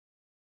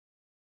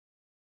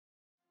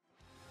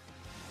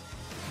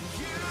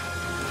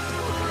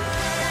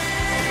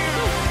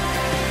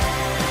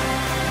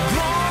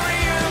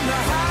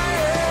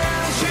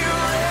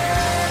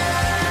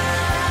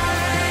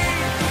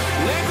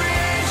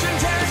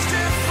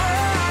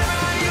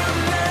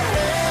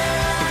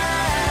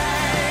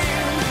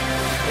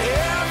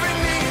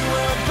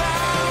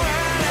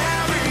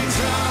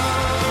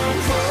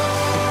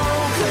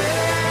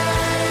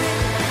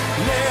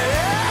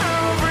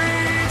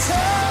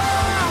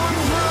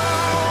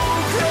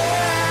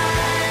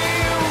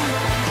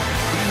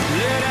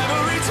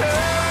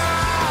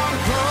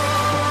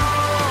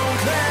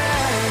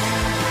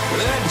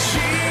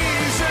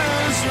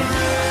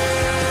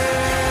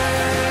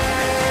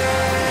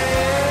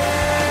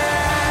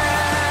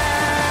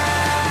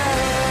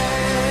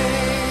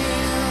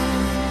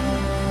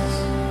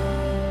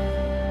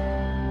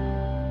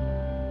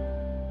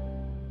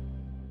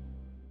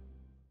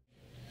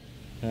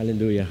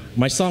Hallelujah.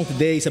 My song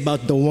today is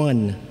about the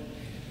one.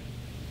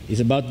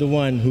 It's about the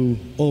one who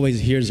always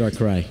hears our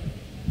cry.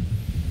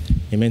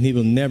 Amen. He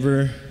will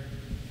never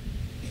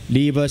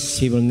leave us.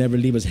 He will never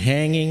leave us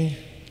hanging.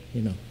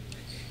 You know,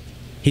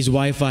 His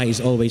Wi-Fi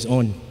is always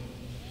on.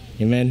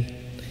 Amen.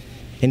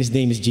 And His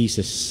name is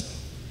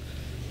Jesus.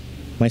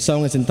 My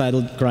song is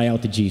entitled Cry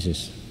Out to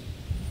Jesus.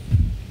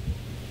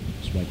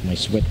 Let's wipe my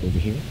sweat over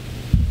here.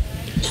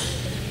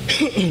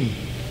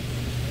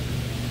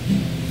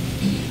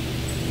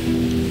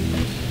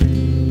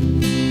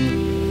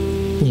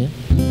 Yeah.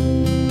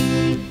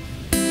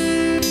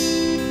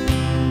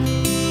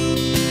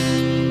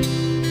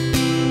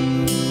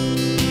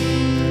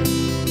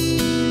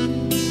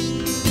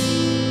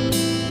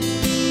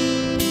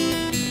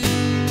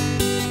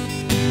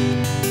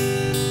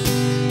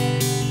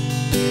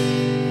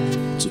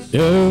 To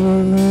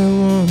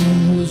everyone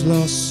who's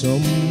lost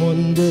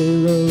someone they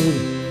love,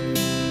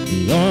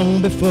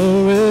 long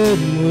before it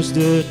was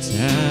their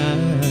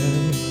time,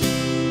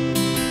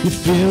 you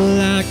feel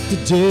like the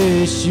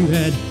days you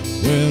had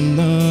were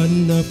not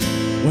enough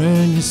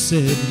when you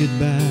said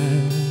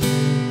goodbye.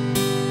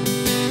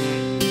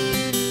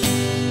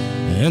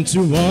 And to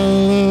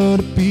all of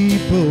the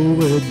people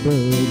with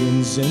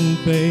burdens and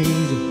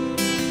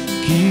pains,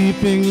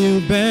 keeping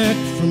you back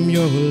from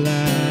your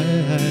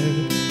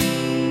life,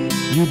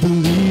 you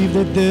believe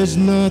that there's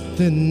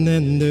nothing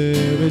and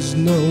there is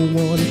no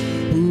one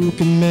who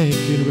can make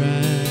it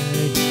right.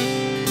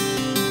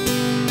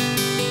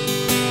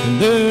 And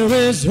there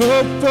is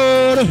hope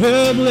for the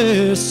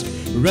helpless,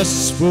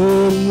 rest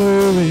for the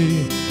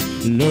weary,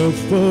 love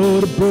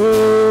for the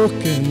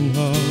broken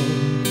heart.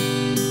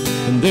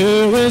 And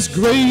there is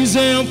grace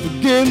and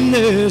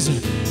forgiveness,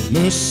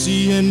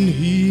 mercy and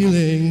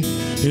healing.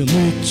 He'll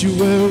meet you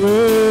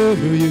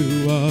wherever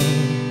you are.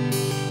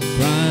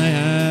 Cry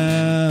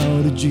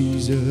out to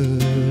Jesus.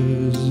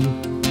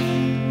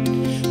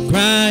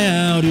 Cry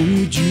out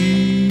to Jesus.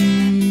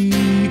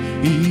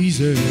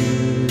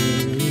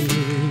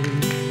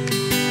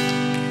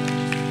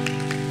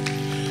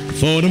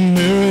 For the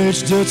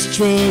marriage that's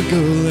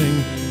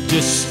struggling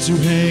just to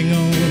hang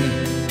on,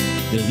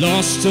 they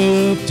lost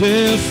all of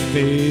their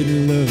faith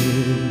and love.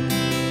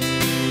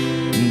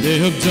 They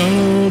have done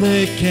all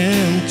they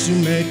can to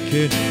make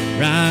it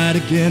right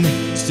again,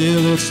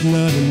 still it's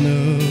not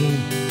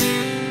enough.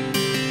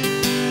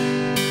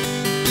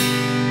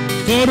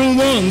 For the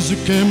ones who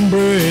can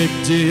break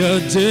the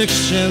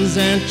addictions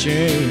and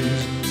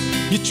chains,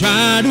 you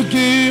try to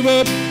give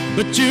up,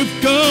 but you've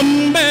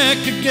come back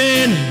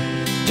again.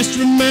 Just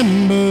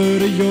remember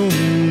that you're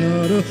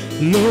not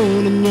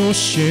alone in your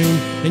shame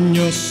and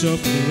your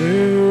suffering.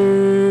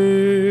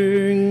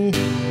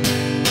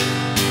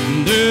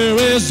 There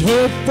is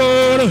hope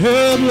for the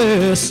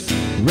helpless,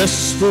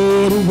 rest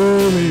for the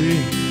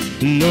weary,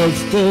 love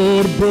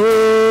for the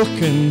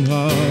broken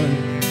heart.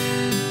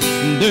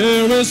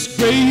 There is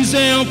grace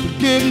and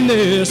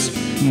forgiveness,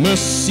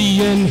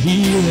 mercy and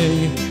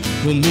healing.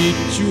 We'll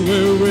meet you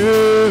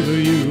wherever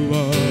you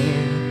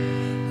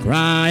are.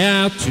 Cry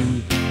out to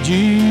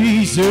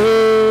Jesus.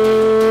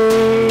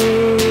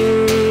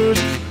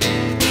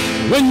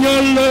 When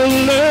you're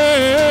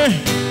lonely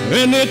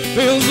and it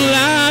feels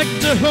like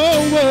the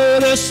whole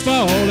world is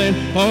falling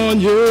on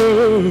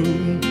you,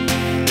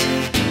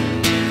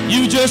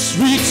 you just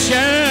reach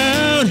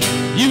out,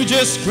 you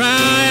just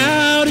cry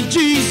out to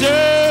Jesus.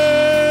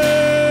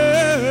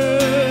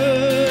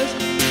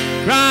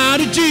 Cry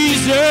to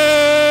Jesus.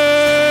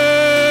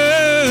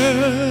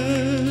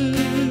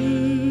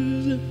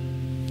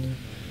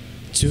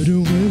 To the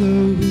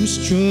widow who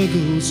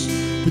struggles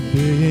with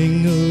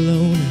being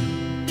alone,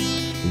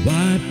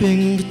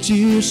 wiping the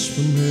tears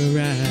from her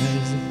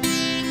eyes.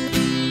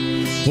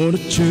 For the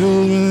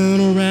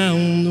children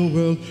around the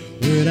world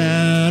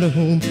without a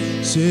home,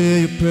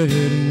 say a prayer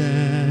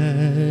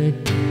tonight.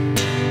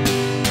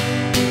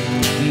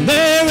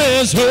 There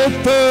is hope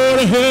for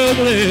the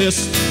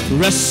helpless,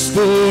 rest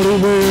for the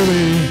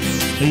weary,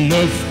 and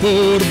love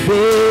for the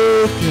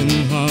broken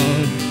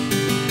heart.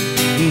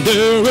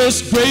 There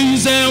is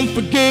grace and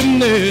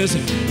forgiveness,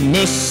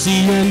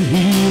 mercy and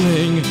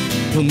healing.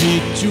 We'll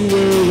meet you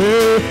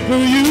wherever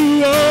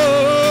you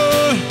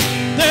are.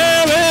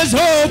 There is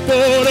hope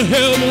for the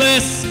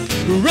helpless,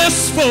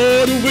 rest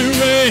for the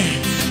weary,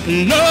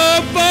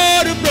 love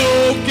for the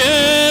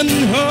broken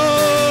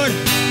heart.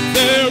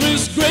 There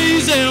is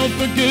grace and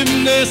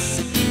forgiveness,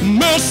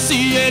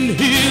 mercy and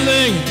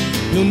healing.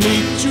 We'll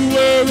meet you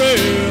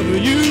wherever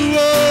you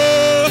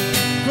are.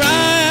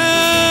 Cry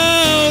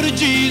out to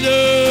Jesus.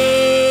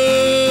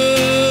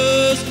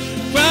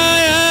 Cry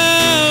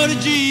out to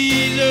Jesus.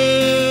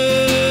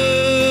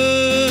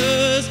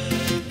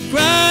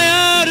 Cry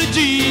out to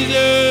Jesus.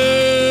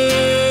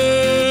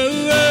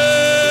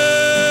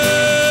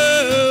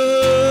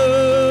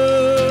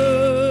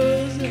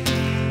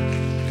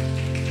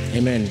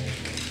 Amen.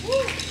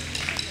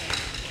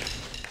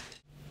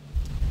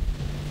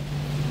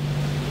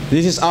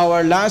 This is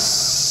our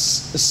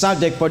last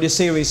subject for this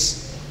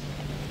series,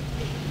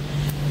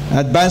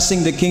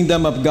 advancing the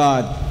kingdom of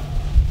God.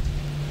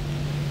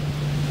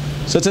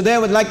 So today I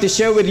would like to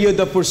share with you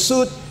the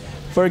pursuit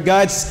for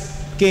God's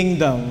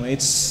kingdom.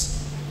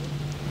 It's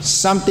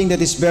something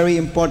that is very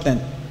important.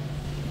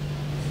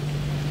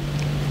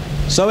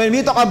 So when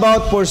we talk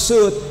about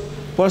pursuit,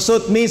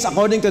 pursuit means,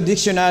 according to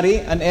dictionary,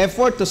 an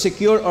effort to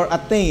secure or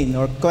attain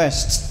or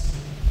quest.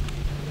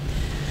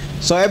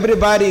 So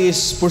everybody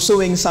is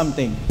pursuing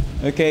something,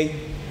 okay?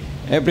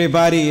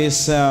 Everybody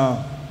is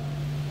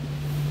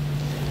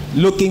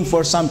looking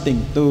for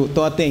something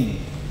to attain.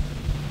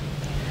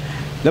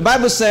 The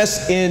Bible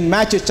says in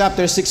Matthew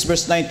chapter 6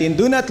 verse 19,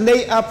 "Do not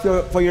lay up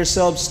for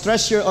yourselves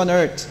treasure on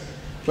earth,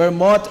 where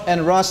moth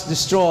and rust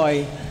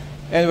destroy,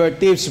 and where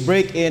thieves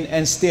break in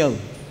and steal.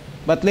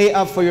 But lay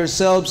up for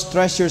yourselves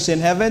treasures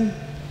in heaven,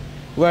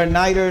 where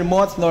neither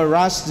moth nor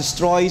rust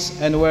destroys,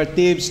 and where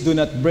thieves do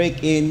not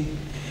break in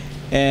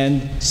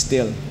and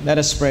steal." Let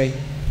us pray.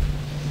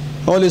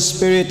 Holy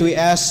Spirit, we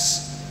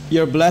ask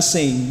your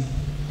blessing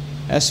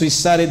as we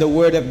study the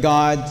Word of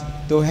God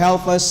to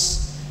help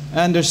us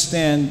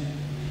understand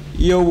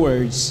your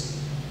words.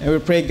 And we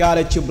pray, God,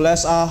 that you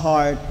bless our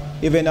heart,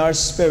 even our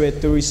spirit,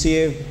 to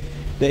receive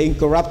the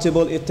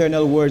incorruptible,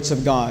 eternal words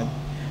of God.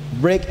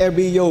 Break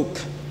every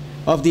yoke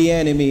of the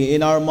enemy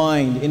in our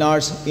mind, in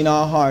our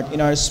heart,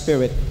 in our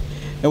spirit.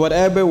 And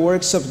whatever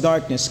works of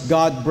darkness,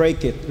 God,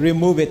 break it,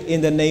 remove it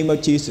in the name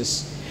of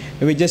Jesus.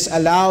 And we just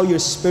allow your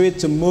Spirit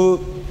to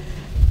move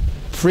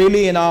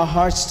freely in our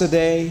hearts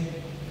today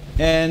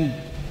and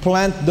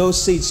plant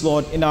those seeds,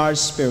 Lord, in our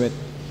spirit,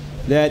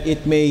 that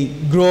it may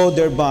grow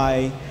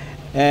thereby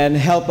and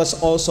help us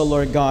also,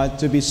 Lord God,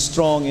 to be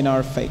strong in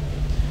our faith.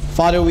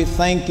 Father, we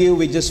thank you.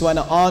 We just want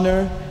to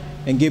honor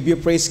and give you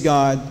praise,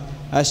 God,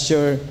 as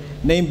your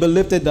name be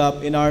lifted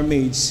up in our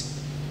midst.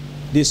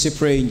 This we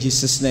pray in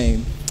Jesus'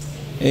 name.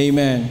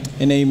 Amen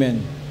and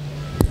amen.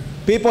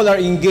 People are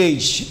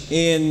engaged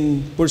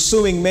in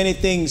pursuing many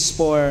things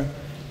for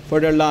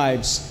their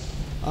lives.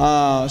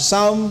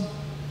 Some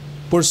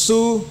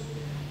pursue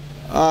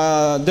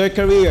their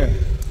career.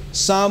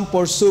 Some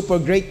pursue for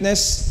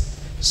greatness.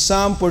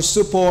 Some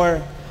pursue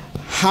for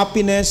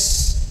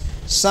happiness.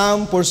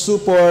 Some pursue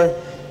for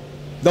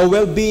the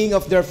well-being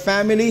of their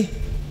family.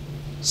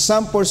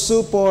 Some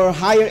pursue for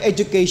higher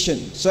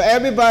education. So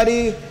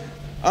everybody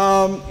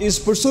is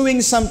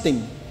pursuing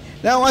something.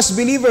 Now, as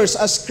believers,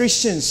 as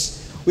Christians,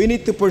 we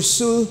need to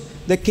pursue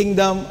the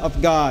kingdom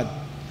of God.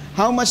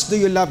 How much do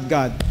you love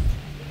God?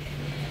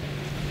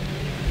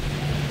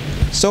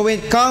 So when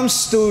it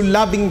comes to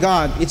loving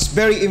God, it's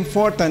very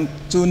important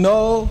to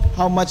know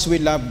how much we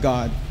love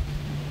God.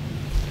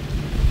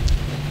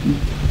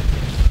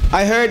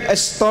 I heard a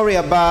story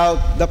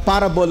about the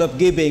parable of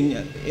giving.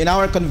 In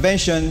our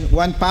convention,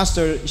 one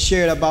pastor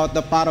shared about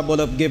the parable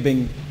of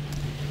giving,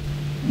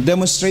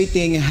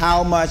 demonstrating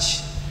how much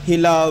he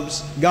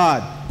loves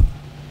God.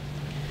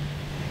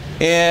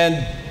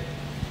 And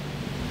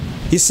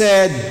he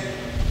said,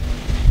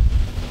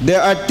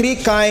 there are three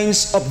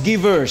kinds of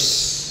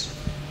givers.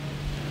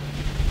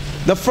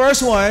 The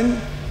first one,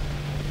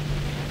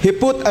 he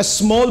put a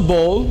small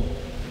bowl,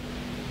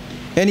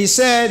 and he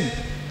said,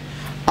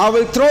 "I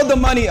will throw the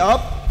money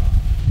up,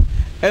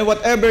 and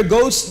whatever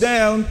goes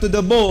down to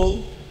the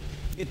bowl,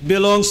 it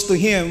belongs to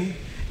him,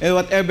 and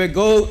whatever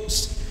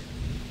goes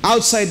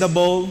outside the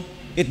bowl,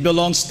 it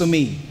belongs to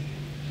me."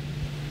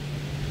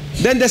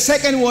 Then the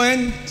second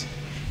one,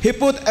 he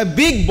put a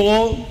big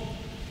bowl,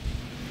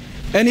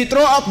 and he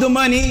throw up the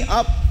money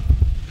up.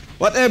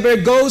 Whatever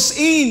goes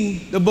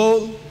in the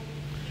bowl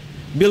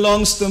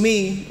belongs to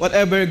me.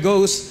 Whatever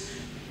goes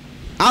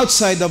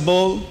outside the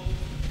bowl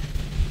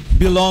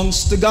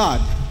belongs to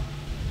God.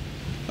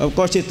 Of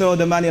course, he throw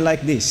the money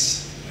like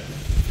this.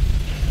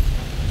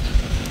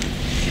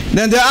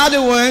 Then the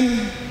other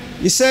one,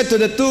 he said to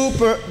the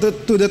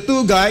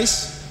two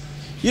guys,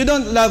 "You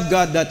don't love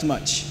God that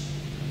much.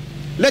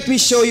 Let me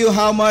show you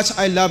how much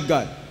I love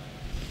God.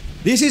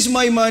 This is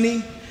my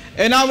money,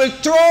 and I will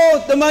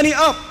throw the money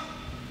up.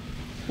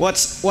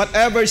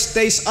 Whatever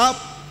stays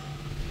up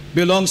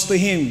belongs to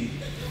him.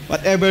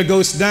 Whatever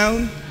goes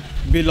down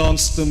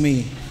belongs to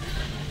me."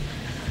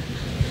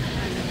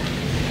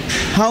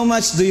 How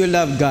much do you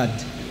love God?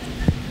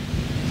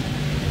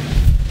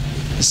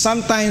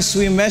 Sometimes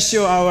we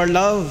measure our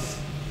love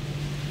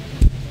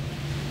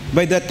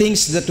by the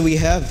things that we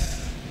have.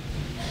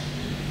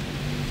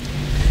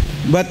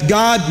 But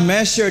God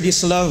measured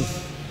his love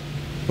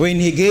when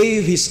he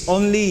gave his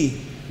only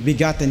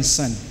begotten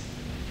Son.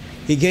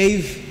 He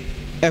gave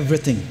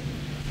everything.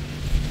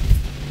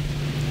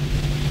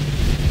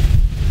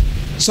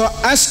 So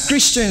as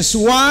Christians,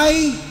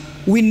 why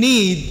we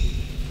need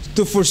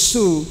to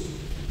pursue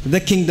the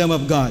kingdom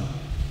of God?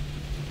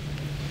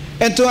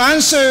 And to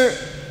answer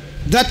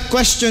that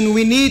question,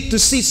 we need to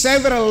see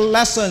several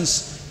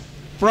lessons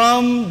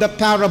from the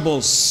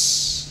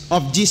parables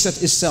of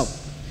Jesus itself.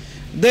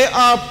 There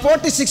are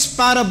 46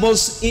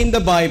 parables in the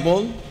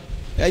Bible,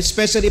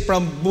 especially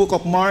from book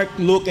of Mark,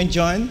 Luke, and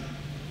John,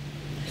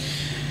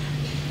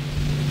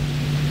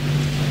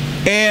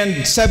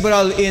 and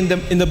several in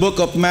the book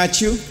of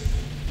Matthew.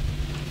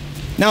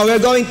 Now we're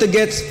going to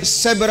get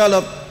several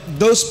of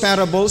those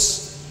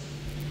parables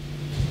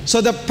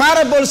So the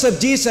parables of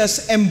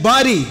Jesus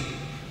embody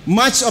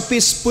much of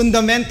his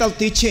fundamental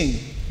teaching.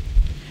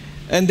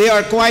 And they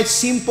are quite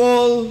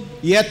simple,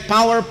 yet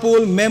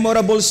powerful,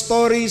 memorable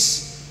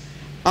stories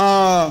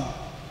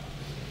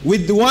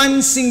with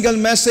one single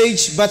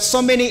message, but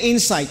so many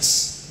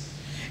insights.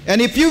 And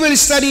if you will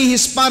study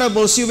his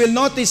parables, you will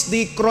notice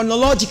the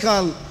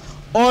chronological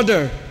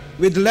order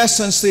with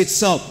lessons to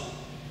itself.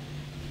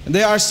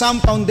 There are some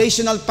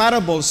foundational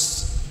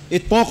parables.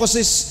 It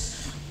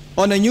focuses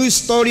on a new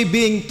story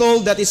being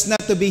told that is not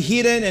to be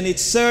hidden, and it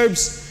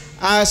serves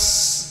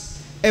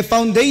as a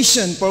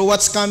foundation for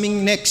what's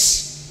coming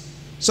next.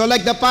 So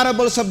like the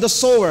parables of the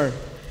sower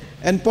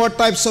and 4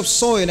 types of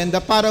soil and the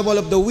parable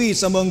of the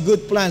weeds among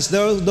good plants,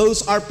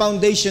 those are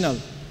foundational,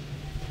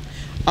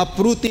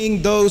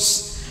 uprooting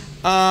those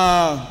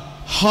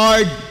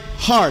hard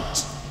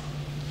heart.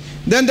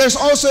 Then there's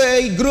also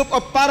a group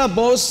of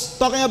parables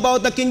talking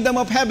about the kingdom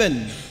of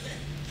heaven,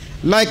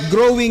 like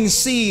growing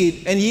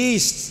seed and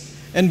yeast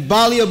and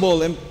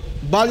valuable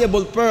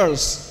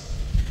pearls.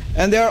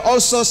 And there are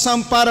also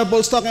some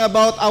parables talking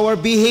about our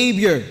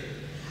behavior,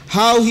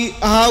 how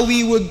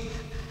we would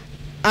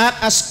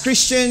act as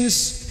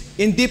Christians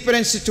in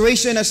different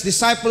situations, as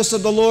disciples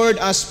of the Lord,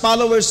 as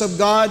followers of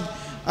God,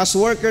 as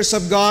workers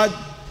of God.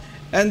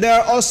 And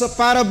there are also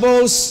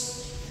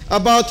parables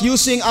about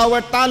using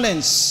our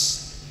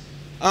talents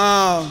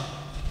and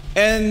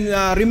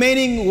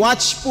remaining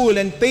watchful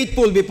and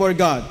faithful before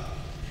God.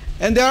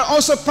 And there are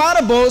also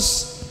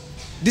parables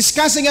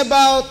discussing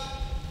about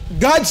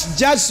God's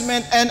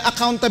judgment and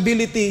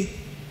accountability.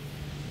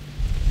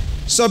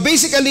 So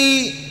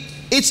basically,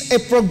 it's a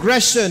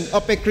progression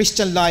of a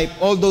Christian life,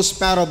 all those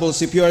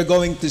parables, if you are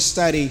going to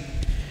study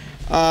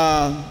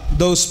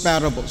those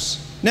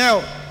parables.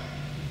 Now,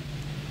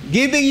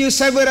 giving you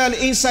several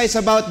insights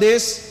about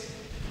this,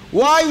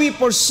 why we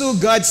pursue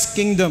God's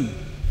kingdom.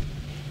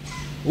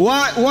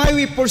 Why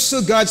we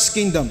pursue God's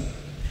kingdom.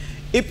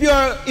 If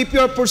you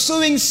are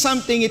pursuing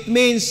something, it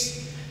means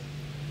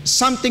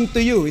something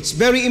to you. It's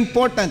very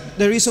important.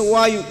 The reason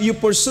why you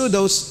pursue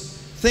those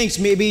things,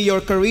 maybe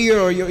your career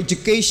or your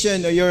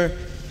education or your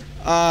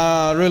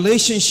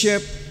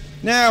relationship.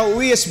 Now,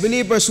 we as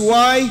believers,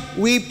 why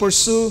we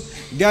pursue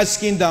God's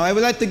kingdom? I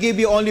would like to give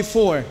you only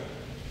 4.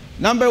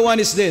 Number 1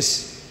 is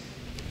this.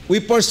 We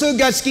pursue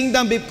God's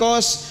kingdom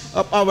because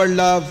of our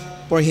love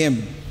for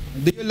Him.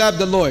 Do you love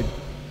the Lord?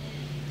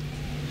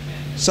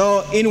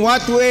 So, in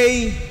what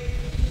way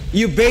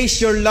you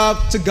base your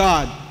love to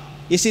God?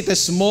 Is it a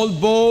small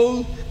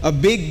bowl, a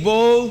big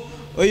bowl,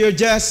 or you're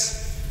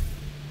just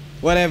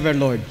whatever,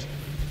 Lord?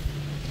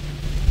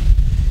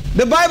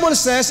 The Bible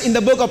says in the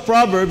book of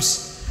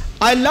Proverbs,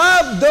 I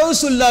love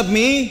those who love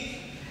me,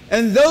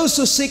 and those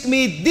who seek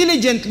me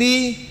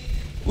diligently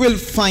will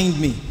find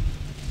me.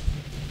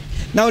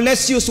 Now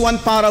let's use one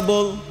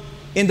parable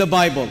in the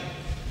Bible.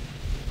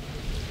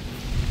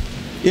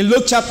 In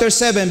Luke chapter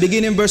 7,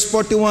 beginning verse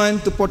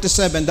 41 to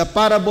 47, the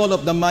parable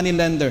of the money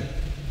lender.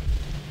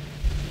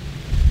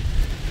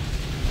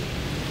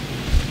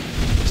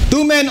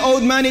 2 men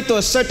owed money to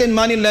a certain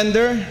money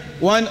lender.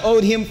 One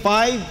owed him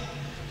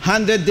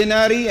 500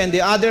 denarii and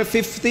the other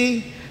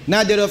 50.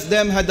 Neither of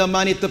them had the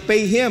money to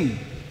pay him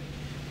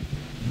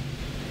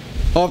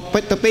or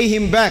to pay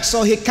him back.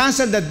 So he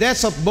canceled the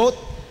debts of both.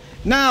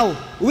 Now,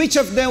 which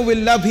of them will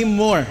love him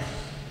more?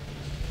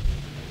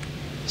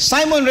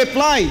 Simon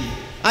replied,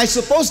 I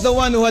suppose the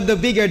one who had the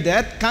bigger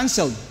debt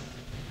canceled.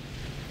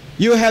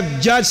 You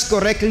have judged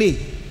correctly,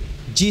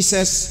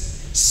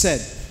 Jesus said.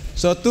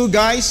 So 2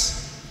 guys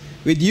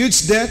with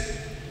huge debt,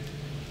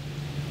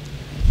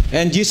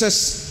 and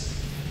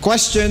Jesus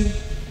questioned,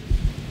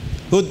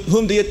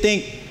 whom do you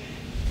think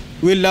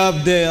will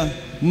love the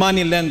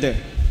money lender?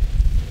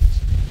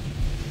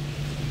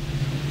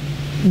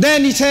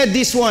 Then he said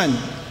this one,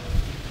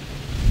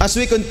 as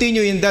we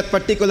continue in that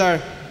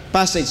particular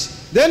passage.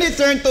 Then he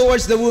turned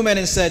towards the woman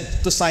and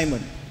said to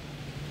Simon,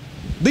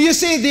 do you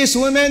see this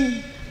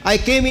woman? I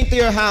came into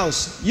your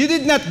house. You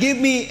did not give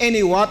me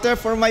any water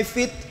for my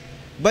feet,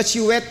 but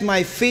she wet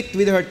my feet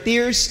with her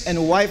tears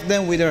and wiped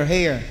them with her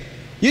hair.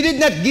 You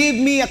did not give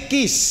me a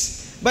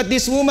kiss, but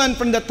this woman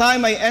from the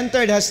time I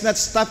entered has not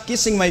stopped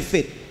kissing my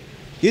feet.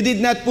 You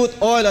did not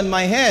put oil on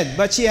my head,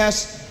 but she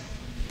has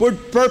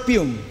poured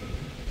perfume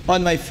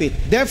on my feet.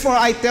 Therefore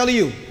I tell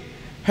you,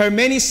 her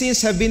many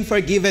sins have been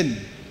forgiven,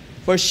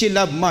 for she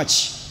loved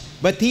much.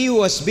 But he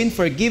who has been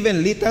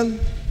forgiven little,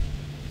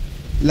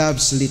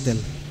 loves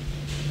little.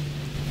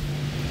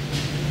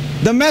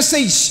 The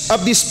message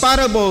of this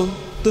parable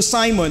to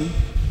Simon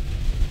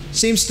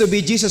seems to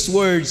be Jesus'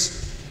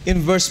 words in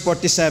verse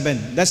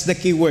 47. That's the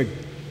key word.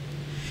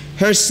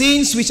 Her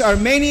sins, which are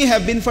many,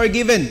 have been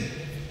forgiven,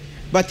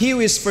 but he who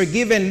is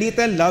forgiven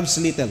little loves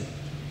little.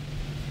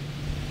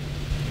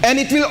 And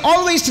it will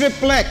always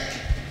reflect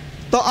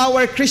to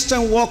our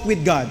Christian walk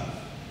with God.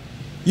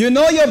 You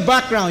know your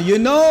background. You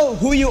know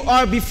who you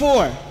are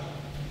before.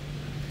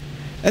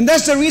 And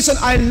that's the reason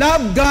I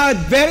love God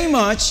very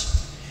much,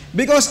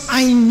 because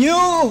I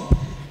knew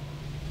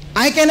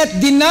I cannot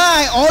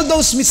deny all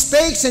those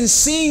mistakes and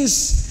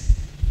sins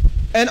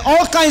and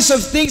all kinds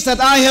of things that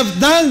I have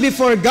done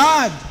before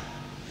God,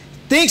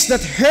 things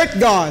that hurt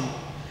God.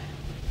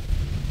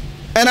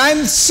 And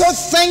I'm so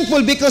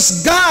thankful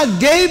because God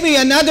gave me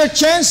another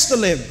chance to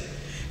live.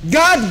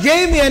 God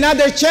gave me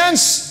another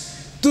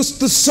chance to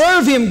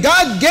serve Him.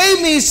 God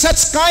gave me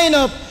such kind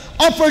of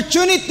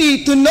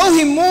opportunity to know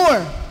Him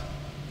more.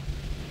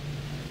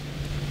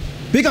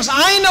 Because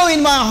I know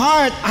in my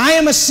heart, I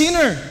am a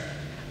sinner.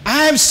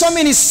 I have so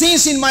many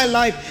sins in my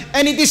life.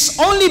 And it is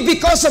only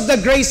because of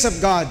the grace of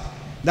God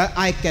that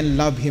I can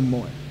love Him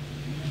more.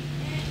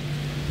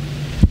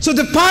 So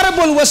the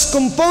parable was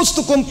composed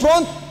to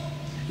confront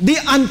the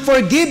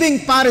unforgiving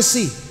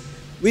Pharisee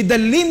with the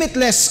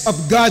limitless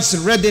of God's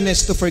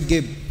readiness to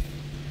forgive.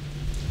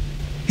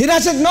 He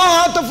doesn't know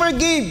how to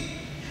forgive.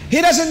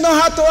 He doesn't know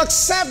how to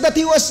accept that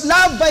he was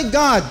loved by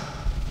God.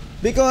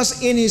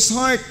 Because in his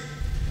heart,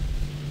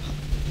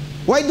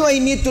 why do I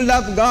need to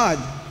love God?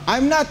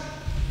 I'm not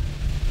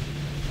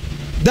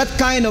that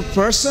kind of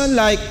person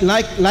like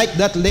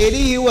that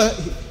lady.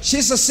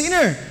 She's a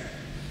sinner.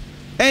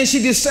 And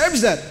she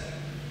deserves that.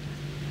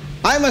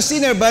 I'm a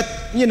sinner, but,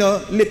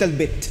 little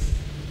bit.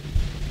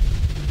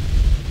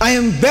 I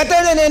am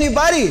better than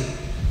anybody.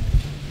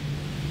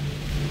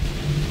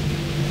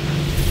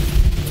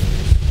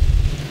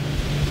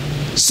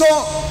 So,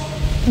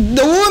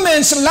 the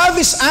woman's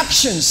lavish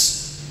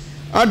actions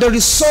are the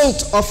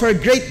result of her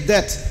great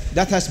debt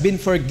that has been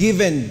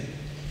forgiven.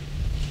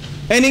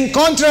 And in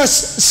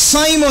contrast,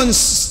 Simon's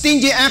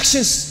stingy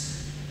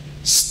actions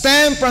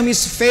stem from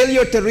his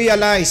failure to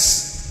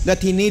realize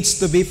that he needs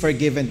to be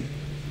forgiven.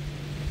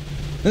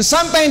 And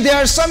sometimes there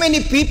are so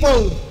many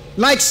people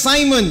like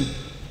Simon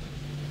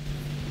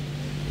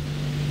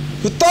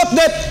who thought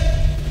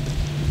that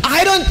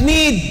I don't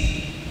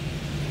need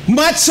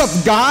much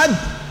of God.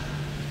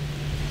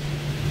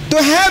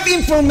 To have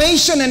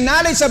information and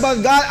knowledge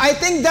about God, I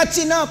think that's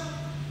enough.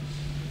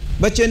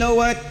 But you know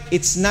what?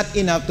 It's not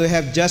enough to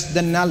have just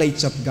the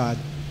knowledge of God.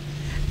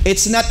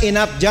 It's not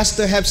enough just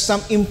to have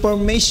some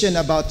information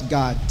about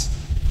God.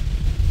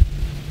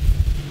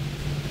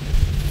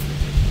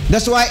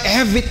 That's why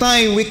every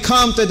time we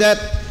come to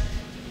that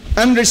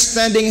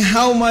understanding,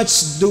 how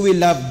much do we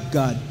love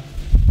God?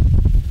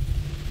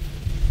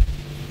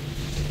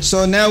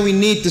 So now we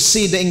need to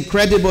see the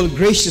incredible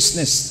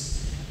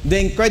graciousness, the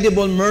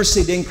incredible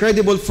mercy, the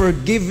incredible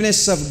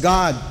forgiveness of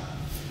God,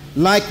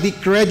 like the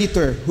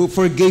creditor who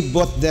forgave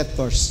both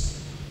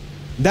debtors.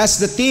 That's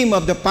the theme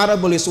of the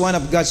parable, is one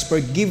of God's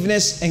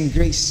forgiveness and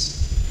grace.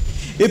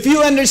 If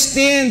you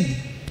understand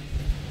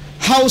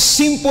how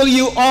simple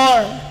you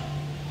are,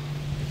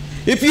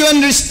 if you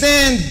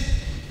understand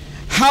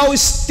how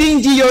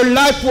stingy your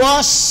life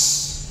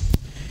was,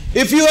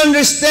 if you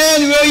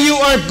understand where you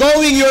are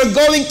going, you're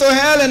going to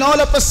hell, and all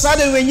of a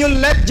sudden when you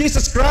let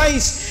Jesus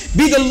Christ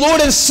be the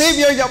Lord and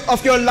Savior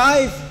of your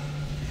life,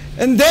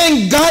 and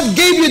then God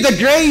gave you the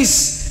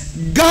grace,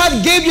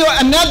 God gave you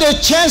another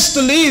chance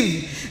to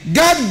live,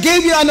 God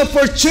gave you an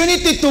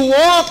opportunity to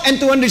walk and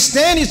to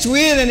understand His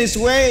will and His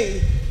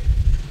way,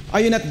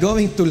 are you not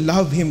going to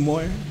love Him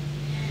more?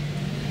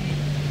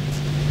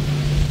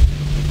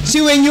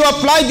 See, when you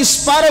apply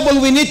this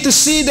parable, we need to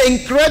see the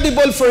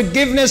incredible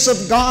forgiveness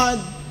of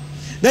God.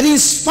 That in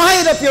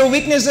spite of your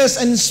weaknesses,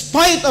 and in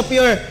spite of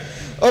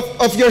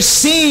your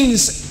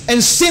sins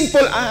and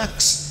simple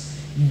acts,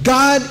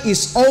 God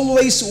is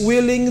always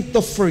willing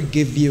to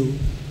forgive you.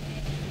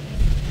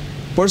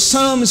 For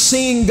some,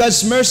 seeing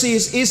God's mercy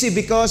is easy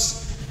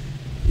because,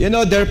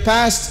 their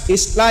past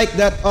is like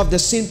that of the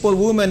sinful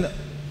woman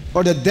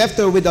or the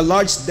debtor with a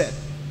large debt.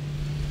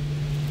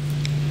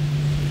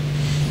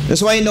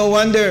 That's why no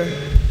wonder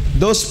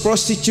those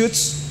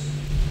prostitutes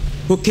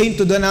who came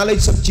to the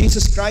knowledge of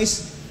Jesus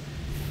Christ,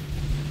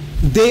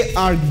 they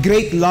are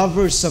great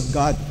lovers of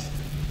God,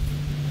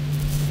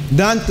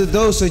 than to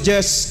those who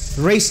just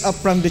raised up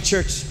from the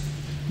church.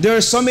 There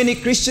are so many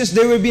Christians,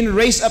 they were being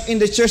raised up in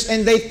the church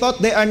and they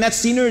thought they are not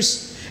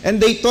sinners,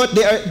 and they thought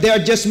they are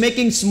just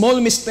making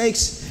small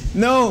mistakes.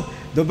 No,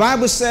 the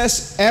Bible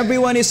says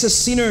everyone is a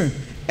sinner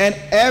and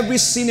every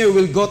sinner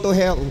will go to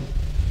hell.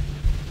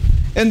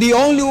 And the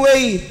only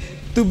way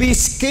to be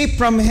escaped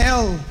from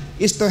hell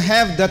is to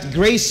have that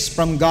grace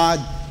from God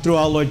through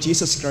our Lord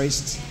Jesus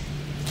Christ.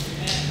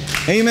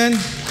 Amen.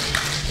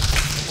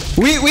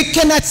 We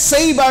cannot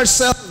save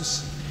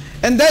ourselves.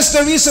 And that's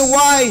the reason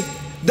why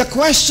the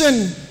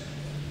question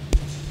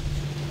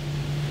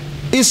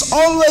is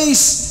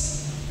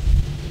always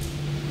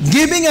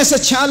giving us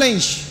a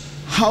challenge.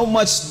 How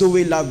much do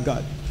we love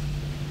God?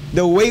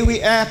 The way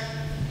we act,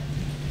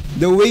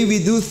 the way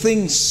we do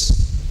things.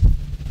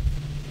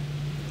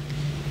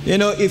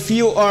 If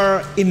you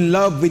are in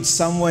love with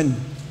someone,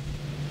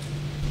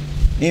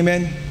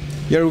 amen,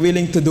 you're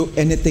willing to do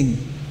anything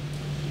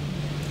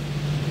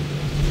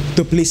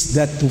to please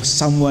that to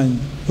someone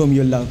whom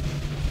you love.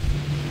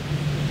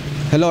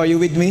 Hello, are you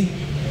with me?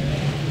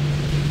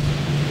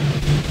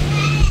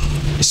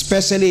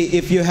 Especially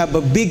if you have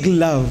a big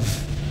love,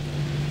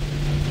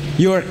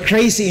 you are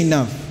crazy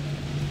enough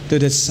to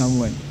that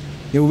someone.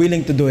 You're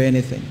willing to do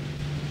anything.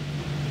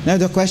 Now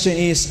the question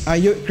is, are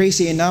you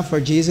crazy enough for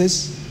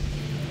Jesus?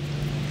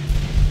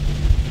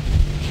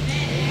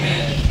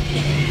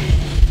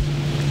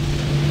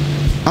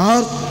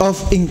 Out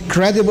of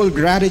incredible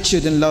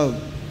gratitude and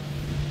love,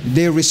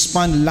 they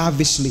respond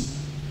lavishly,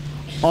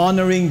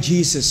 honoring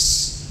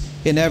Jesus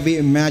in every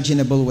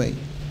imaginable way.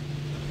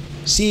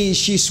 See,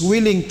 she's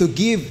willing to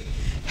give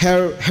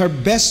her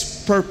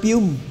best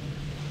perfume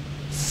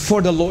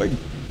for the Lord.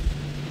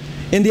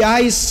 In the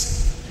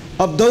eyes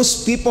of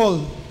those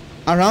people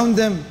around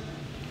them,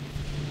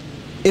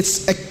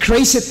 it's a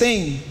crazy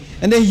thing.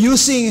 And they're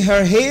using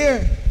her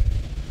hair,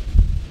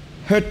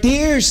 her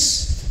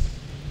tears,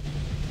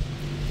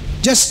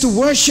 just to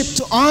worship,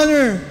 to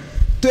honor,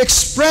 to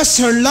express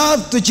her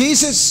love to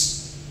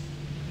Jesus.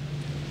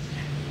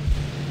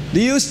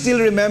 Do you still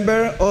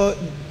remember, or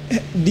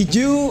did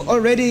you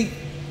already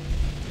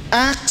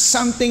act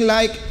something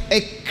like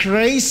a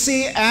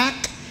crazy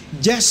act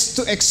just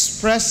to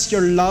express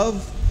your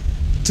love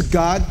to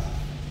God?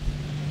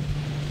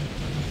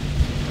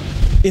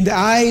 In the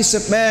eyes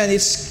of man,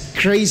 it's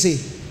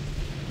crazy.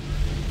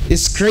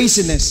 It's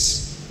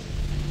craziness.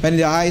 But in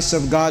the eyes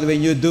of God,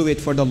 when you do it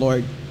for the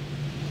Lord,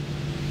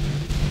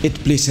 it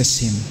pleases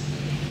Him.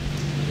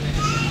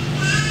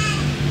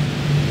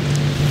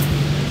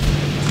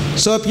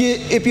 So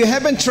if you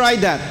haven't tried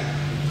that,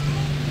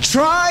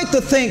 try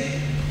to think,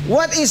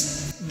 what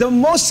is the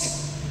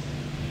most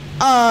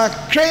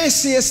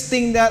craziest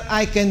thing that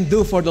I can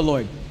do for the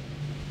Lord?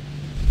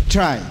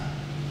 Try.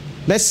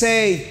 Let's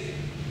say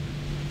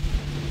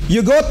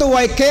you go to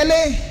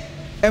Waikele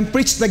and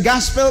preach the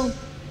gospel,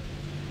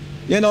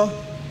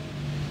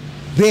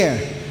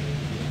 there.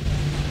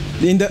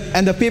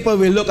 And the people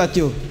will look at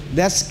you.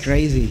 That's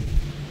crazy.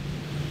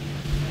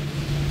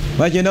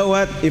 But you know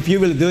what? If you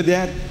will do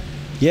that,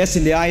 yes,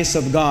 in the eyes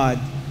of God,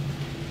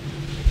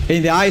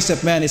 in the eyes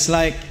of man, it's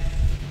like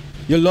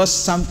you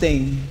lost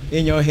something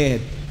in your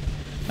head.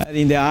 And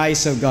in the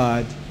eyes of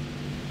God,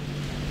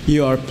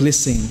 you are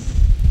pleasing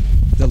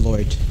the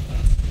Lord.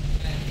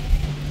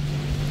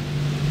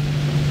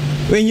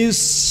 When you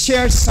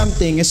share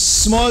something, a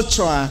small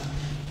tract,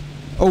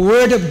 a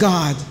word of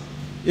God,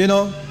 in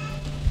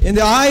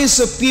the eyes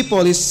of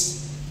people,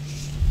 it's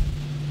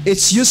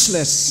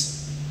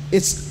useless.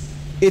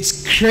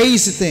 It's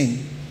crazy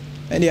thing.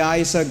 In the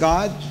eyes of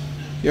God,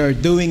 you're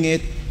doing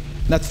it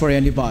not for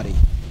anybody.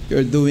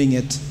 You're doing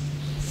it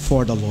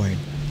for the Lord.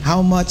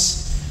 How much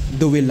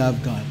do we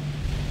love God?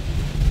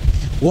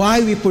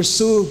 Why we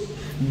pursue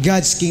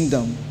God's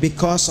kingdom?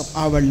 Because of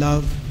our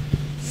love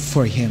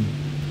for Him.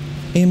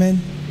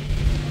 Amen?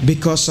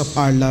 Because of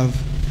our love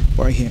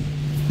for Him.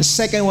 The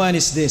second one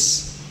is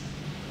this.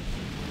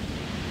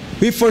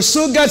 We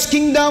pursue God's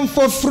kingdom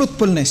for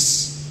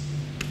fruitfulness.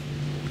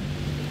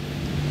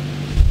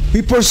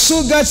 We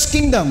pursue God's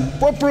kingdom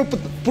for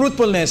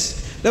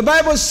fruitfulness. The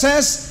Bible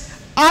says,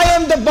 I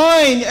am the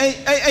vine,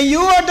 and you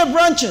are the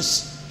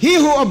branches. He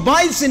who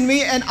abides in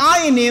me and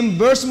I in him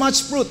bears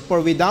much fruit,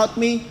 for without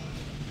me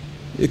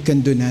you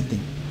can do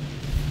nothing.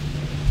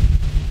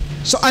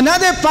 So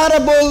another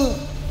parable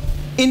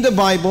in the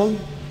Bible.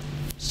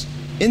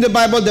 In the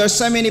Bible, there are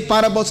so many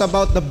parables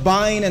about the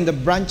vine and the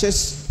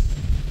branches.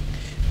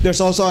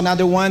 There's also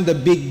another one, the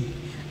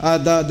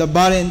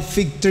barren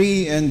fig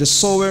tree and the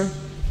sower.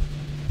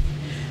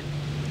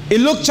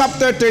 In Luke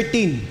chapter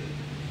 13,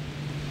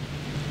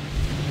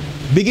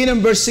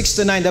 beginning verse 6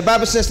 to 9, the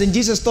Bible says, then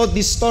Jesus told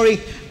this story.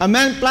 A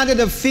man planted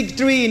a fig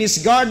tree in his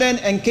garden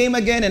and came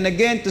again and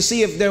again to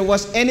see if there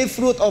was any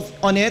fruit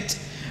on it,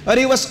 but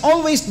he was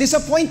always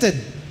disappointed.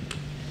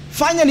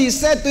 Finally, he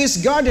said to his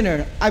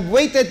gardener, I've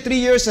waited 3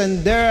 years and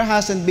there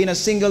hasn't been a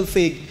single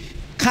fig.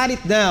 Cut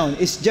it down.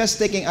 It's just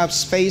taking up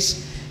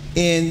space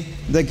in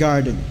the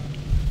garden.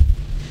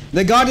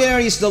 The gardener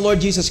is the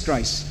Lord Jesus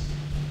Christ.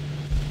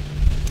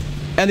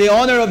 And the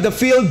owner of the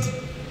field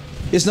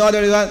is no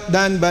other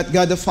than but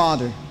God the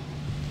Father.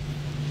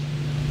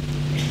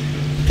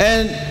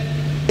 And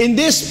in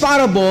this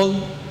parable,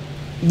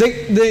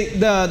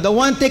 the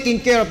one taking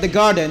care of the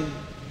garden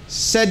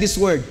said this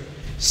word,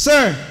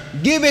 Sir,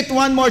 give it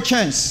one more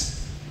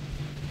chance.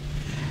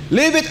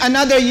 Leave it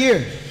another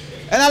year,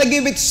 and I'll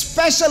give it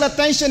special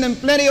attention and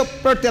plenty of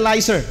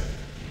fertilizer.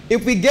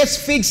 If we get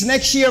figs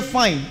next year,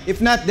 fine. If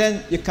not,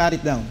 then you cut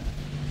it down.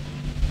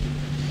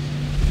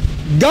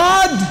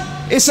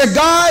 God is a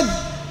God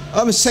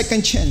of a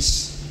second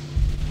chance.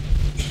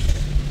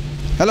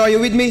 Hello, are you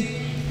with me?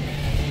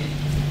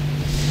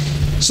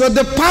 So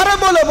the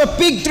parable of a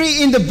fig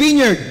tree in the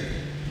vineyard.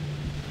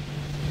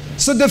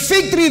 So the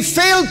fig tree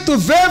failed to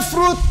bear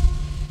fruit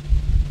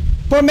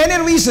for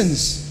many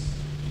reasons.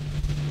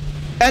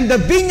 And the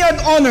vineyard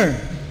owner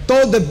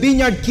told the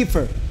vineyard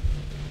keeper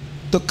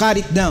to cut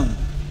it down.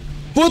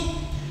 Put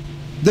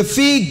the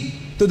fig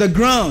to the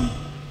ground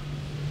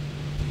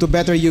to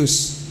better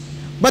use.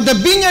 But the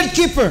vineyard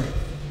keeper,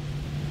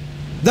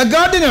 the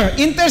gardener,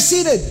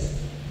 interceded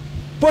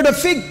for the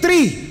fig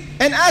tree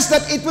and asked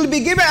that it will be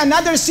given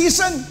another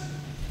season,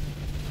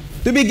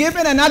 to be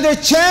given another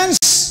chance,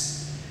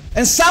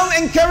 and some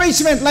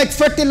encouragement like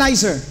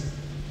fertilizer.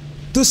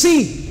 to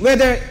see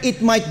whether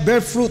it might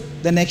bear fruit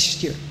the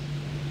next year.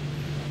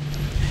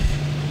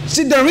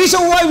 See, the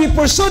reason why we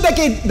pursue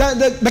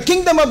the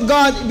kingdom of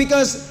God,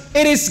 because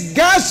it is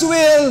God's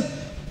will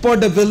for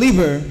the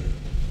believer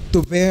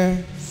to bear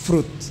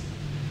fruit.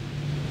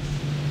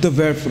 To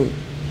bear fruit.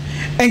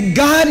 And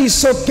God is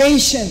so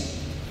patient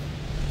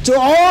to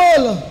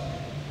all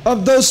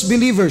of those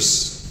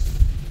believers,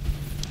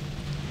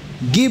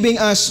 giving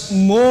us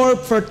more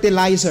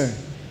fertilizer.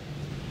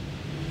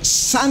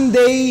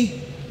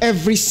 Sunday,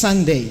 every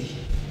Sunday.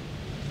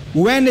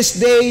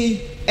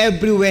 Wednesday,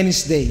 every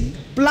Wednesday.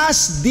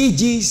 Plus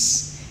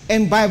DGs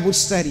and Bible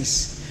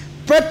studies.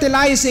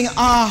 Fertilizing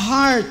our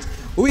heart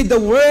with the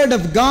Word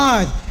of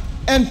God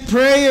and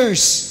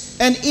prayers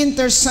and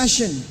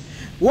intercession.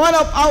 One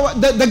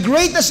of the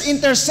greatest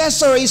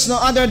intercessor is no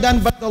other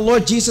than but the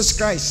Lord Jesus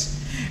Christ.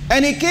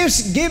 And He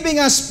keeps giving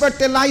us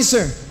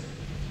fertilizer.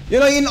 You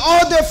know, in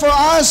order for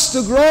us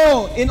to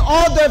grow, in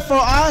order for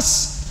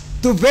us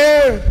to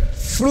bear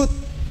fruit.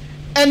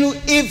 And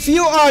if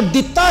you are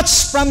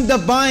detached from the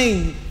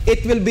vine,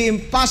 it will be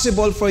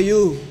impossible for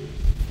you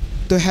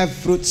to have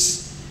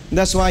fruits.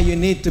 That's why you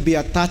need to be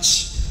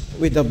attached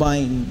with the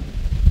vine.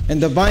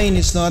 And the vine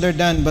is no other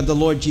than but the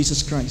Lord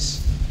Jesus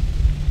Christ.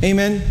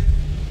 Amen.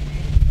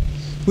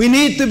 We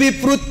need to be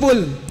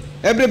fruitful.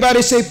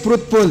 Everybody say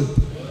fruitful.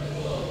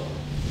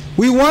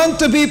 We want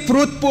to be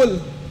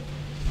fruitful.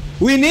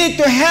 We need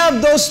to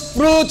have those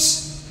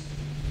fruits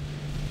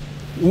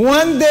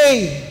one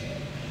day.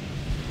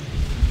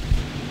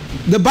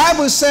 The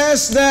Bible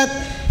says that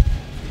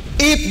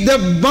if the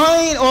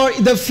vine or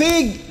the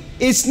fig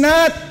is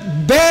not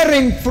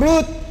bearing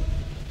fruit,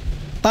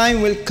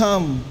 time will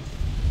come.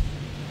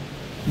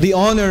 The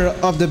owner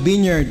of the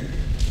vineyard,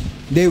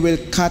 they will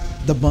cut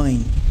the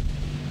vine.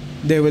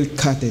 They will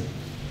cut it.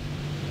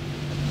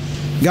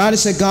 God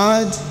is a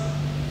God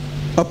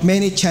of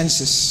many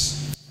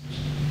chances.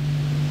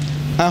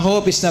 I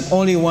hope it's not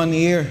only 1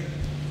 year.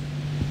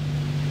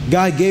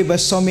 God gave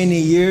us so many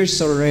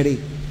years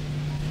already.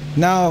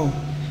 Now,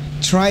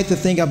 try to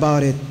think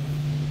about it.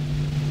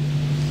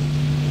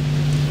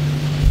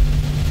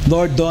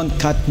 Lord, don't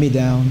cut me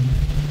down.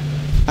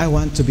 I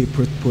want to be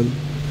fruitful.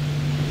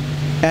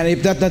 And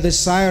if that's the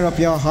desire of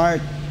your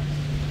heart,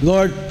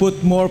 Lord,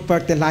 put more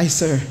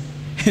fertilizer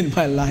in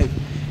my life.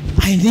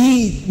 I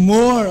need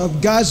more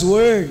of God's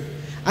Word.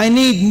 I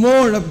need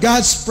more of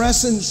God's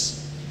presence.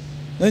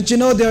 Don't you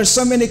know there are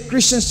so many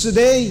Christians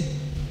today,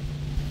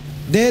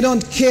 they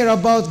don't care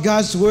about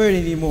God's Word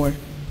anymore.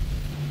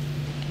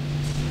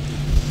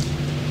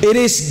 It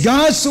is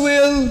God's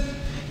will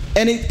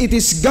and it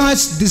is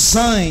God's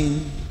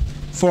design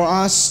for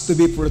us to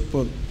be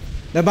fruitful.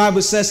 The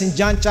Bible says in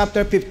John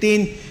chapter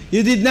 15,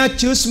 you did not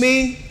choose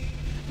me,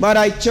 but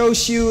I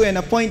chose you and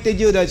appointed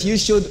you that you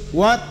should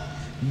what?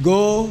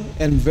 Go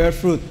and bear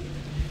fruit.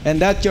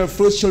 And that your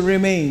fruit shall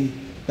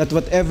remain, that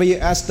whatever you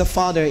ask the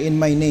Father in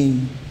my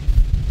name,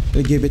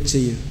 will give it to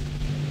you.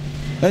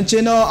 Don't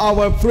you know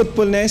our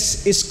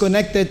fruitfulness is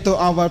connected to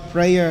our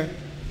prayer?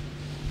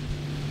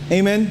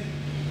 Amen?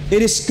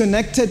 It is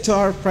connected to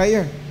our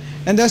prayer.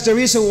 And that's the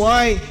reason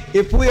why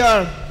if we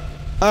are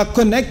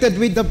connected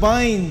with the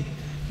vine,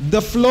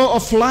 the flow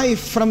of life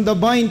from the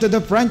vine to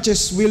the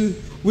branches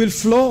will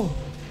flow.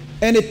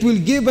 And it will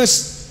give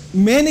us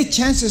many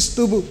chances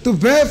to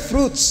bear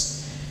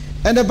fruits.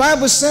 And the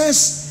Bible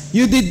says,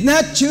 you did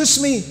not choose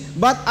me,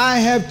 but I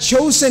have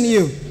chosen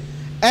you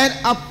and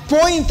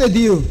appointed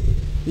you.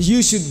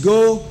 You should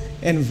go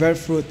and bear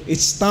fruit.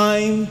 It's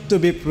time to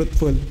be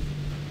fruitful.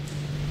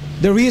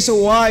 The reason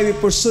why we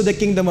pursue the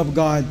kingdom of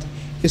God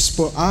is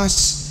for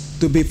us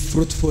to be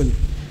fruitful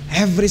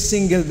every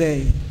single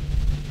day,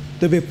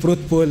 to be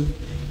fruitful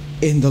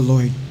in the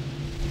Lord.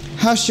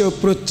 How's your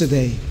fruit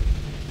today?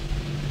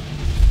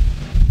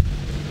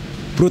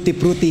 Fruity,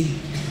 fruity.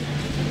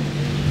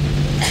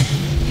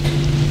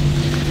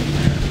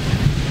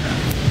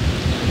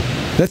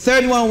 The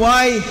third one,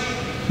 why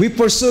we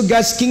pursue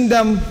God's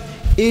kingdom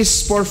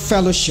is for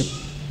fellowship.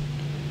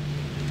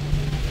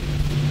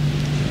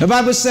 The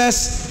Bible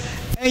says,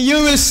 and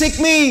you will seek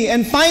me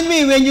and find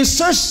me when you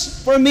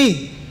search for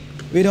me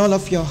with all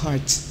of your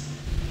heart.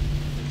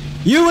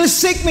 You will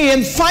seek me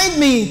and find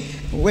me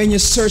when you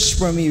search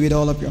for me with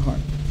all of your heart.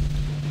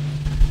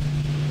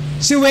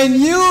 See, when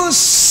you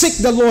seek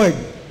the Lord,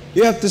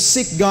 you have to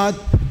seek God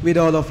with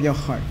all of your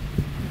heart.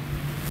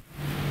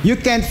 You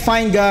can't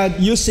find God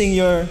using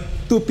your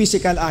two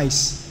physical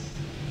eyes.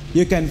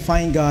 You can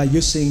find God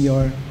using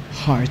your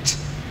heart.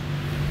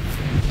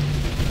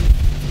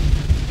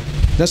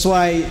 That's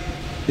why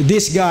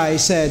this guy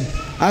said,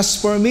 as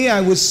for me,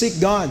 I will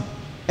seek God,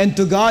 and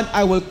to God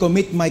I will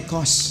commit my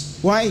cause.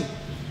 Why?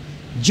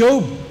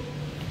 Job,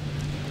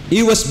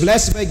 he was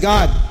blessed by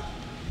God.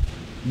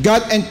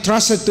 God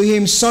entrusted to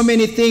him so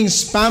many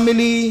things,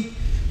 family,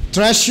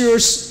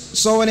 treasures,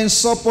 so on and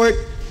so forth.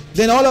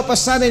 Then all of a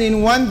sudden,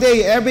 in one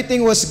day,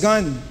 everything was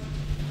gone.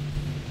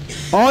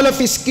 All of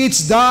his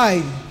kids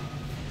died.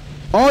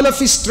 All of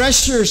his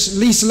treasures,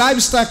 his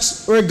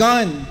livestock were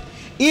gone.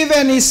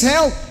 Even his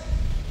health.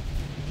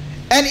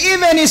 And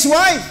even his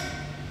wife.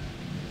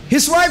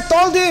 His wife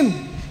told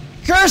him,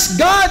 curse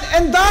God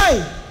and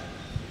die.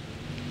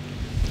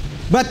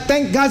 But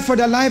thank God for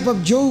the life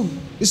of Job.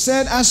 He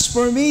said, as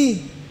for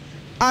me,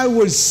 I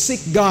will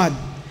seek God,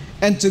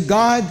 and to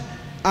God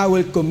I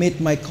will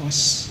commit my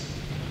cause.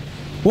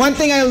 One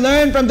thing I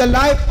learned from the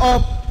life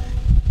of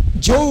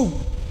Job,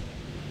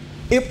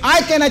 if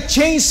I cannot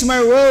change my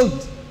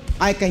world,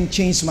 I can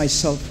change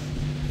myself.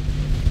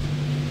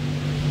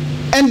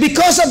 And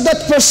because of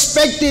that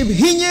perspective,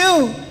 he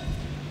knew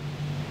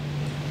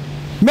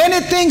many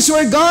things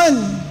were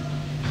gone.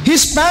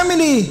 His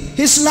family,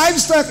 his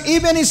livestock,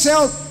 even his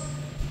health.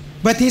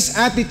 But his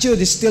attitude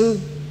is still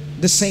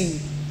the same.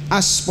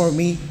 As for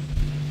me,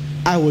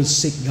 I will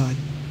seek God.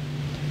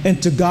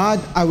 And to God,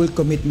 I will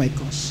commit my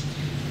cause.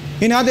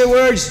 In other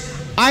words,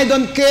 I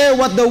don't care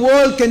what the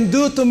world can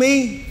do to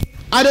me.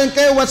 I don't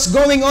care what's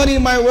going on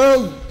in my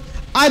world.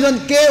 I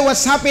don't care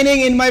what's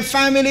happening in my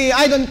family.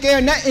 I don't care.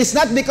 It's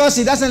not because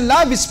he doesn't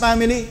love his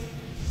family.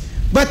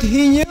 But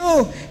he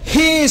knew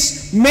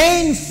his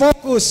main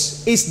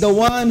focus is the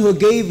one who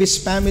gave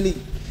his family,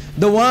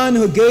 the one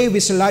who gave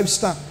his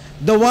livestock,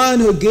 the one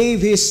who gave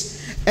his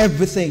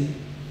everything,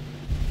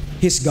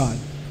 his God.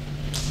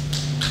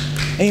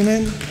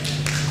 Amen.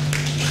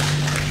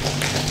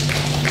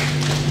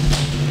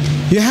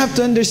 You have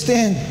to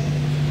understand,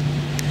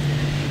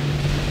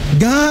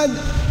 God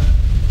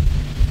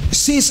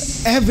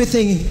sees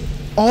everything,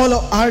 all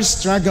of our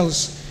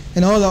struggles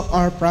and all of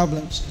our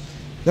problems.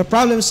 The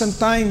problem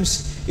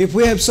sometimes, if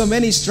we have so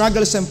many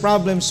struggles and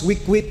problems, we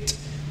quit.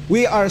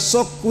 We are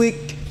so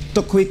quick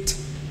to quit.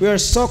 We are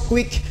so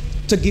quick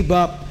to give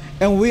up.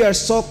 And we are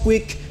so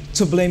quick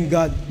to blame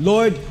God.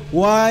 Lord,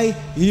 why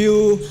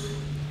you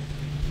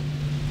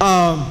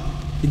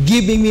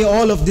giving me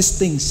all of these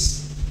things?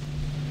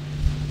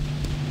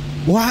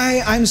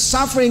 Why I'm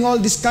suffering all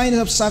this kind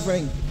of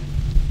suffering?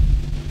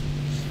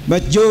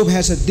 But Job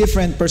has a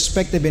different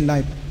perspective in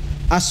life.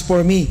 As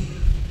for me,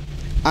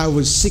 I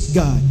will seek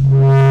God,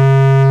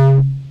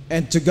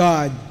 and to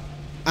God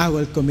I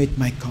will commit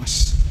my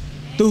cause.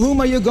 To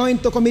whom are you going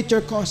to commit your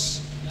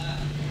cause?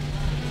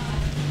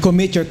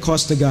 Commit your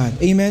cause to God.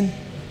 Amen.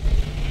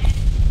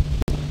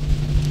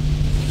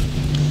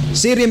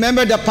 See,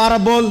 remember the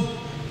parable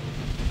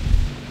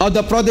of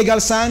the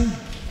prodigal son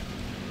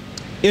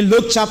in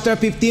Luke chapter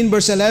 15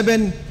 verse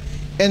 11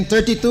 and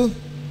 32.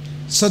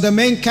 So the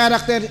main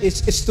character,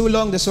 it's too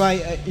long, that's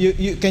why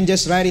you can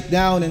just write it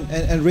down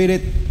and read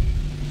it.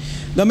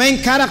 The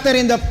main character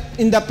in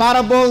the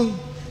parable,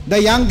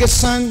 the youngest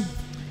son,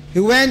 he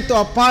went to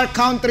a far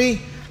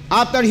country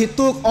after he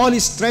took all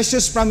his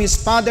treasures from his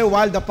father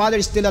while the father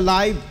is still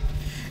alive.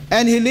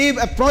 And he lived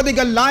a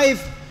prodigal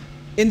life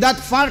in that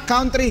far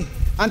country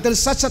until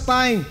such a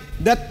time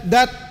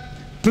that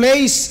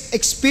place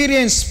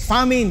experienced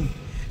famine.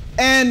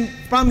 And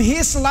from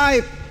his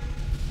life,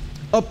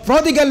 a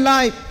prodigal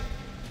life,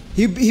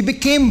 he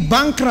became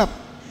bankrupt,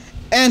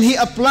 and he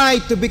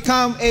applied to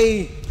become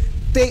a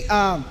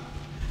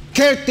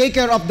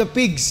caretaker of the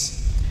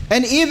pigs.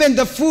 And even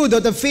the food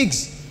of the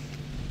pigs,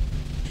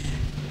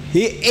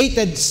 he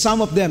ate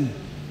some of them.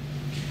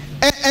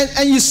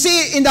 And you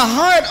see, in the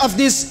heart of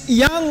this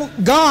young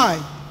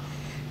guy,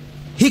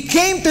 he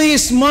came to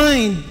his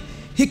mind,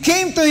 he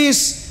came to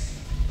his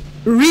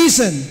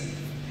reason.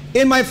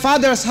 In my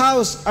father's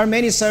house are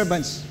many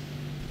servants.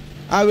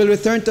 I will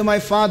return to my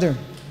father,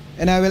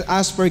 and I will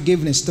ask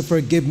forgiveness to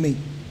forgive me.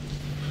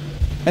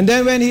 And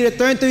then when he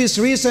returned to his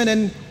reason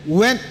and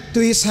went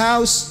to his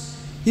house,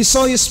 he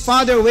saw his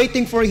father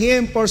waiting for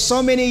him for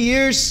so many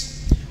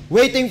years,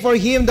 waiting for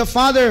him. The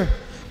father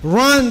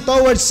ran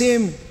towards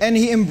him, and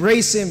he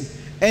embraced him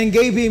and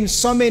gave him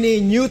so many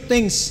new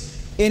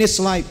things in his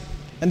life.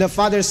 And the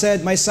father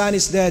said, my son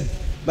is dead,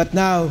 but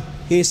now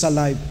he is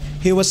alive.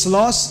 He was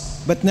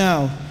lost, but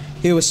now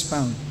he was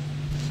found.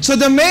 So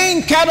the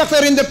main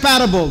character in the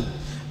parable,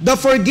 the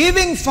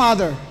forgiving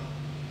father,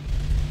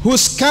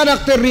 whose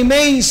character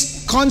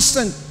remains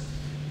constant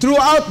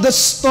throughout the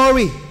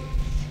story,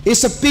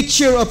 is a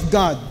picture of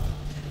God.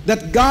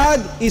 That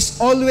God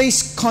is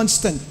always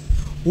constant,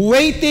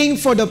 waiting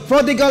for the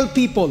prodigal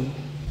people,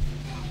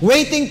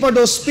 waiting for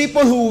those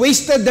people who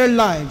wasted their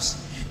lives,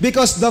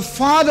 because the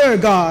Father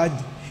God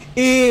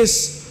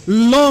is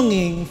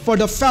longing for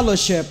the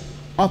fellowship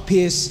of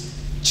His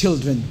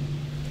children.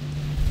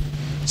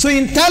 So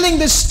in telling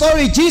this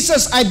story,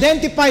 Jesus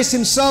identifies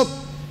Himself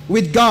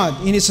with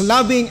God in His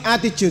loving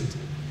attitude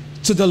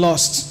to the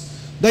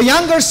lost. The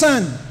younger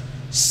son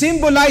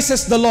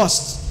symbolizes the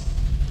lost,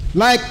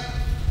 like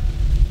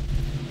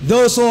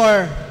those who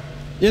are,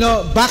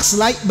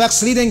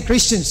 backsliding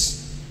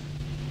Christians.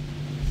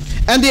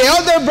 And the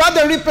elder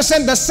brother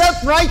represents the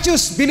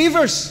self-righteous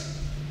believers,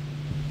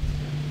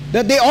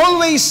 that they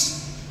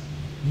always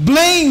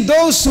blame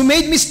those who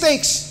made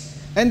mistakes,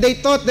 and they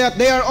thought that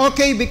they are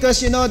okay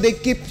because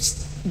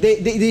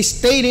they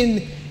stayed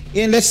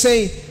in let's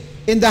say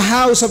in the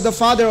house of the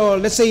Father, or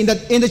let's say in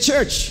the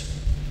church.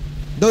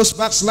 Those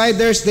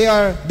backsliders,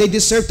 they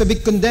deserve to be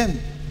condemned.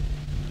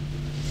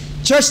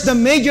 Church, the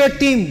major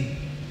theme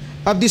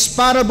of this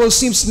parable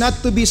seems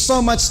not to be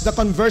so much the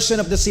conversion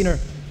of the sinner,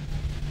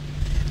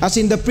 as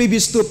in the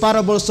previous two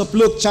parables of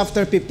Luke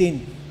chapter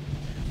 15,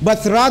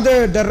 but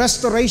rather the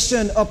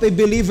restoration of a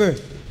believer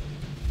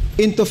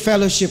into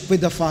fellowship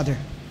with the Father.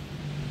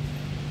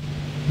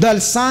 The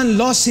Son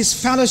lost his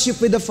fellowship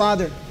with the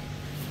Father,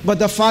 but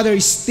the Father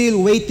is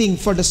still waiting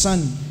for the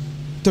Son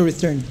to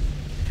return.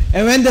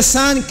 And when the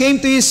Son came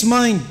to his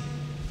mind,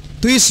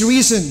 to his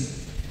reason,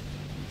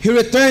 he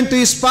returned to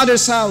his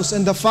Father's house,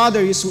 and the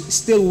Father is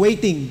still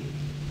waiting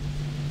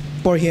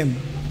for him.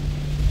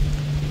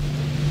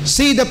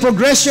 See the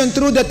progression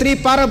through the three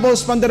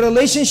parables from the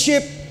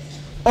relationship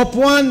of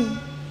one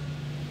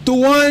to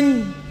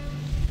one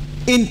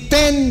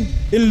in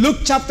Luke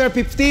chapter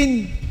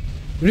 15,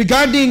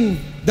 regarding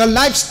the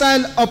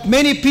lifestyle of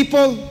many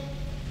people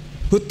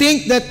who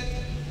think that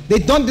they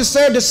don't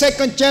deserve the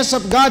second chance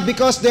of God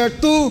because they are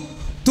too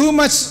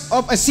much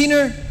of a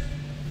sinner.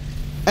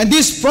 And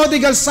this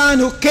prodigal son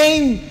who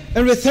came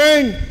and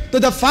returned to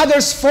the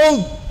Father's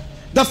fold,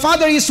 the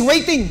Father is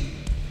waiting.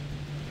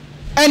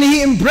 And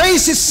he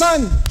embraced his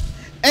son,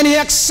 and he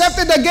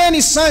accepted again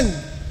his son.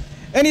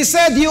 And he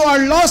said, "You are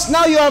lost,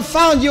 now you are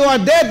found. You are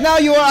dead, now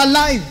you are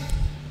alive.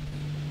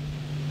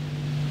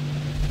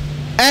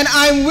 And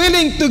I'm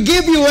willing to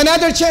give you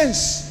another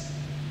chance."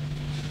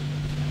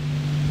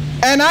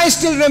 And I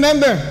still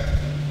remember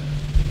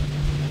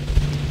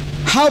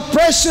how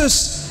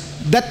precious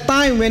that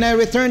time when I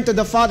returned to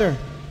the Father.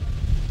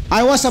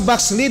 I was a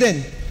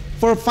backslidden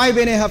for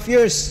 5.5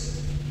 years.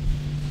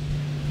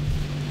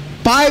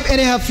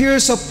 5.5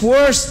 years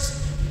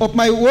of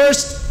my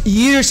worst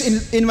years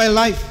in my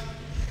life.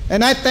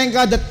 And I thank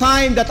God the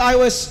time that I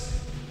was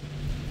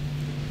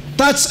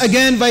touched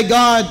again by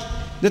God,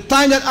 the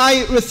time that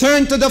I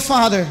returned to the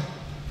Father,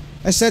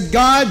 I said,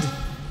 "God,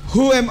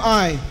 who am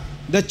I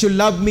that you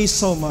love me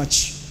so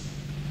much?"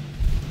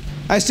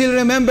 I still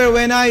remember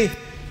when I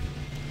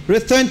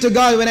returned to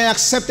God, when I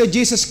accepted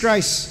Jesus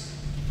Christ.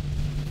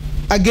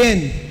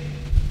 Again,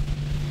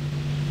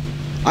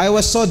 I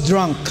was so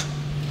drunk.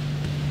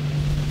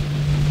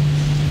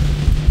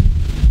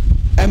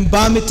 I'm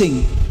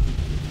vomiting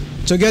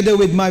together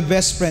with my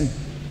best friend.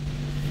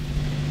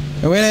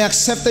 And when I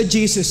accepted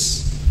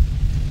Jesus,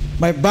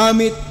 my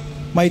vomit,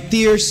 my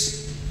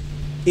tears,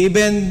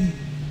 even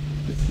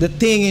the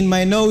thing in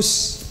my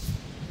nose,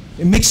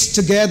 mixed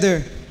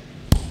together.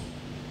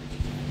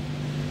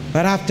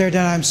 But after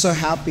that, I'm so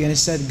happy, and I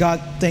said, "God,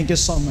 thank you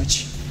so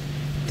much.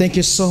 Thank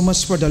you so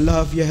much for the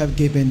love you have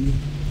given me."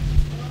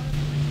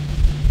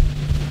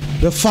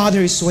 The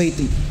Father is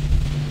waiting.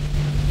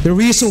 The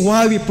reason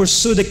why we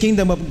pursue the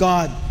kingdom of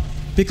God,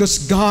 because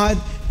God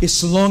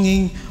is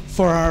longing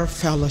for our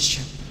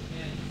fellowship.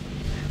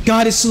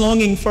 God is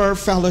longing for our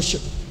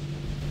fellowship.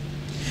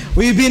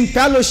 We've been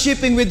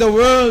fellowshipping with the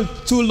world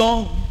too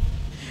long.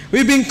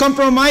 We've been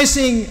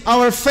compromising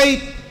our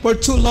faith for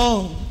too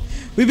long.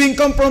 We've been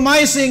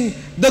compromising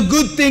the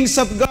good things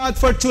of God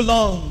for too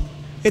long.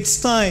 It's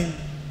time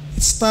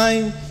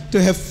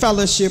to have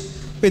fellowship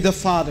with the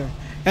Father.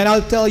 And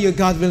I'll tell you,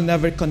 God will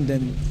never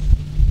condemn you.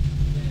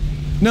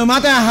 No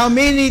matter how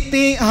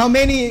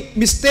many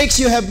mistakes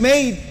you have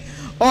made,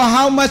 or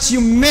how much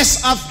you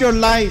mess up your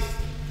life,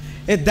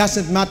 it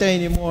doesn't matter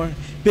anymore,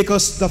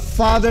 because the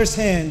Father's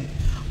hand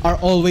are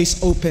always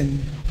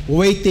open,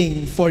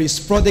 waiting for his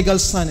prodigal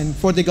son and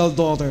prodigal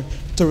daughter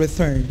to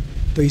return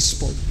to his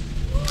fold.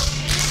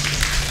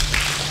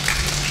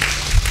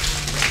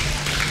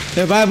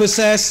 The Bible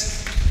says,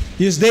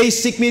 "They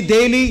seek me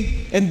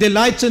daily and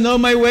delight to know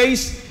my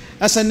ways,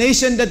 as a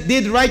nation that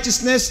did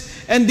righteousness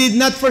and did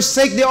not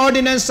forsake the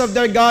ordinance of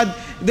their God.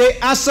 They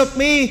ask of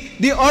me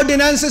the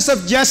ordinances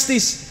of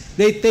justice.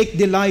 They take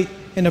delight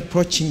in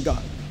approaching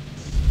God."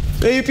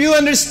 If you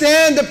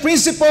understand the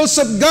principles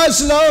of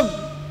God's love,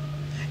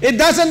 it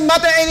doesn't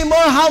matter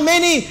anymore how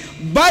many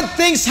bad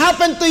things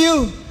happen to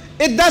you.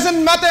 It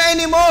doesn't matter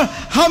anymore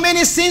how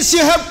many sins you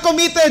have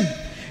committed,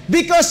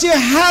 because you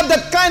have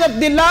that kind of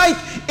delight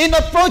in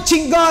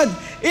approaching God.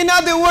 In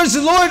other words,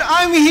 "Lord,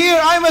 I'm here,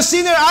 I'm a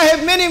sinner, I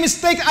have many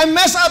mistakes, I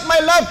mess up my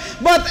life,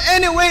 but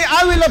anyway,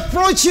 I will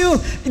approach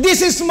you.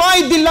 This is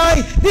my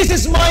delight, this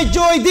is my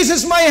joy, this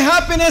is my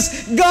happiness.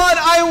 God,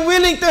 I'm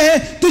willing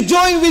to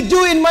join with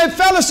you in my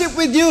fellowship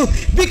with you,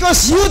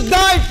 because you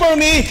died for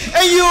me,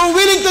 and you are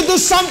willing to do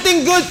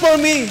something good for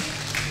me.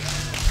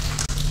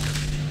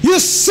 You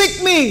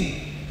seek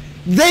me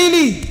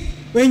daily.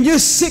 When you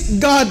seek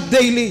God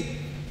daily,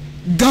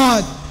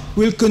 God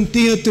will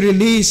continue to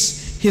release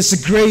His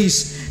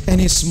grace and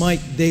His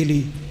might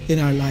daily in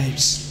our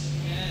lives.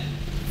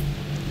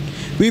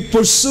 We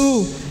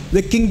pursue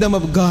the kingdom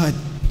of God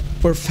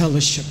for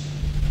fellowship.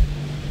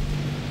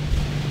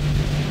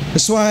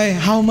 That's why,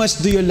 how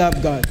much do you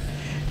love God?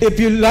 If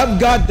you love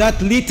God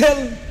that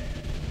little,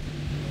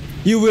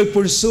 you will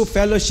pursue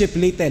fellowship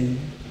little.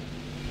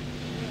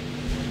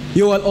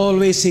 You will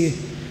always say,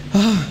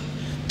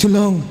 too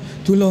long.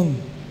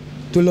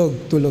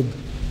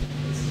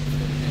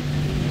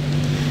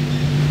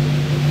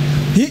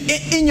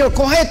 In your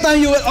quiet time,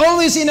 you will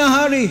always in a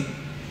hurry.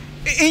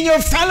 In your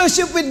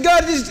fellowship with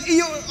God,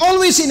 you're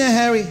always in a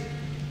hurry.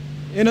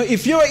 You know,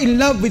 if you're in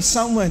love with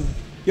someone,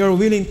 you're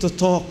willing to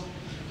talk,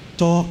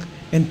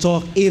 and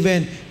talk.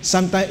 Even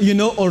sometimes, you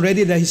know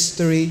already the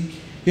history.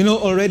 You know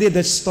already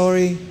the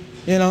story.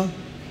 You know,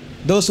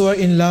 those who are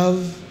in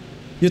love,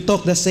 you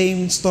talk the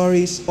same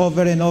stories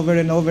over and over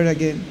and over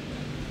again.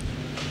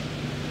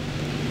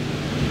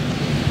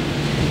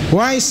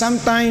 Why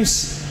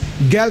sometimes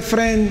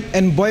girlfriend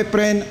and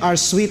boyfriend are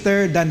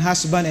sweeter than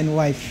husband and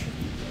wife?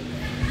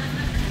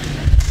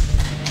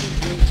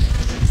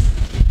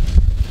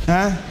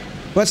 Huh?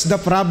 What's the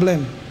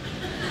problem?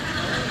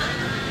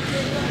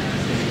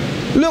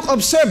 Look,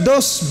 observe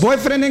those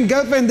boyfriend and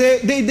girlfriend.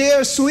 They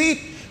are sweet.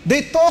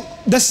 They talk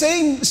the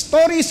same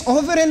stories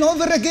over and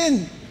over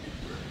again.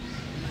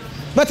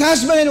 But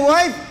husband and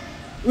wife,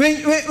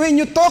 when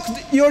you talk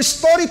your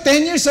story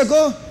 10 years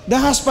ago, the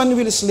husband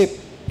will sleep.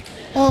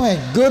 Oh my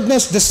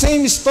goodness, the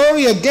same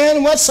story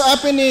again. What's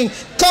happening?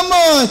 Come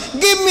on,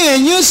 give me a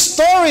new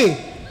story.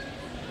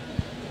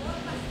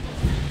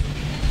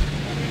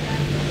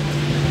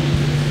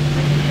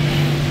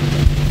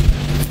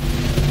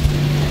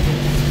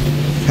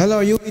 Hello,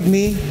 are you with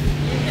me?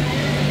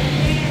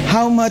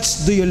 How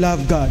much do you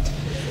love God?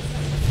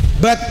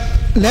 But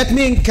let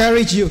me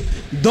encourage you,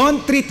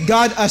 don't treat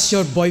God as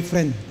your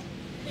boyfriend.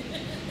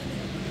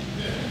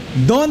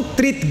 Don't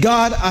treat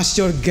God as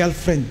your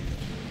girlfriend.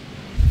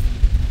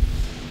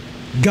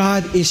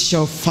 God is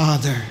your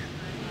Father,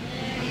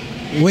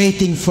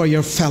 waiting for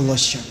your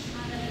fellowship.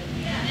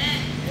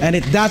 And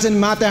it doesn't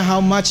matter how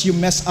much you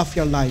mess up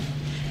your life.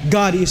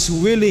 God is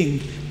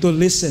willing to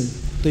listen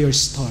to your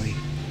story.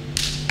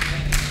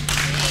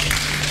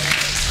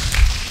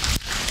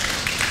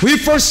 We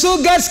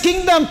pursue God's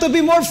kingdom to be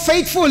more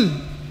faithful.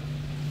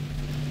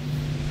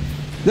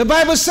 The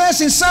Bible says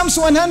in Psalms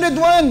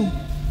 101,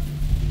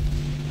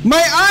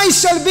 my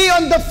eyes shall be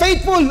on the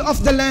faithful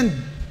of the land,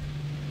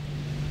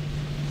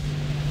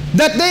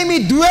 that they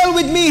may dwell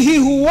with me. He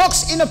who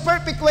walks in a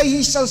perfect way,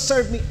 he shall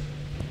serve me.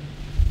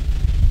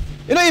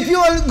 You know, if you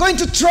are going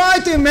to try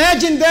to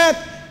imagine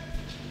that,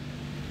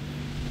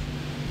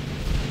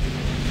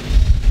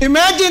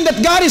 imagine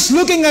that God is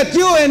looking at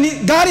you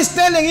and God is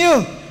telling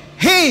you,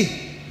 hey,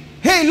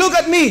 look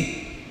at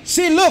me.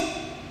 See, look,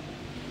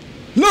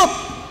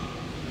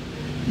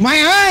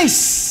 my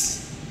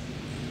eyes.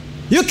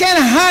 You can't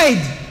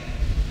hide.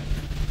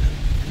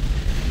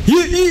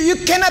 You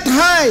cannot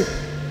hide.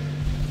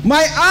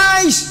 My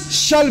eyes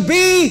shall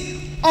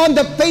be on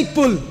the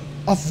faithful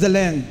of the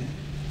land,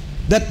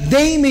 that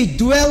they may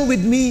dwell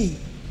with me.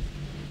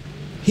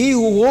 He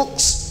who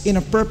walks in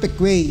a perfect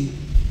way,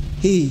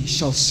 he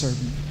shall serve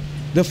me.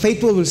 The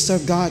faithful will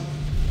serve God.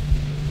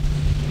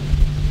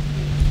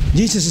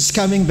 Jesus is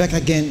coming back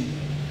again.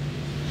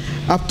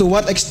 Up to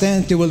what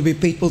extent you will be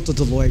faithful to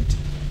the Lord?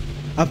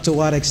 Up to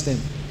what extent?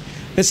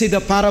 Let's see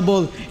the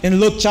parable in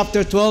Luke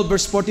chapter 12,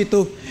 verse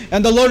 42.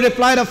 And the Lord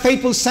replied, a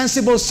faithful,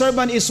 sensible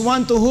servant is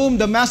one to whom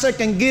the master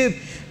can give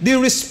the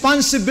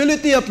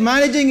responsibility of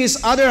managing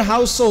his other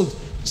household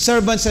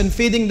servants and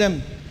feeding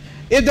them.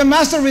 If the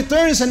master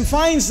returns and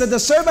finds that the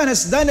servant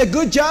has done a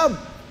good job,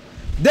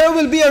 there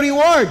will be a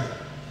reward.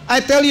 I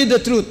tell you the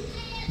truth.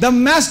 The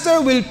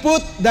master will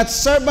put that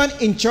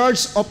servant in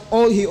charge of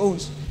all he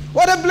owns.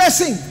 What a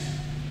blessing!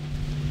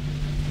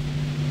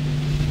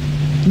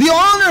 The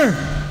owner,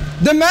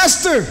 the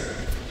master,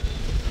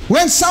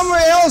 went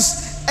somewhere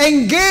else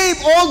and gave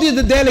all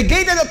the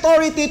delegated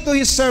authority to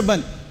his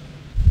servant.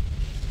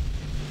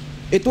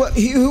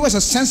 He was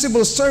a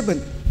sensible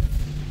servant,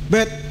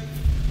 but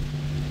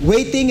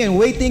waiting and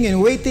waiting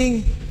and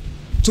waiting,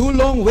 too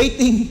long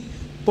waiting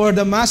for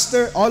the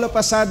master, all of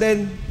a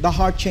sudden, the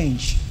heart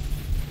changed.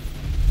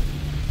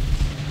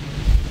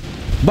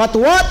 But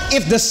what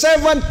if the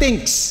servant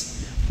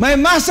thinks, my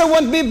master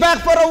won't be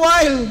back for a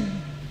while?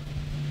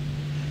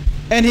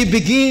 And he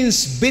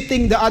begins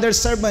beating the other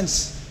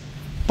servants,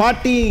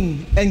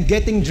 partying and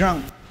getting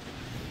drunk.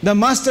 The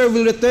master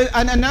will return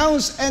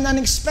unannounced and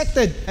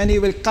unexpected, and he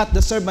will cut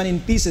the servant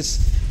in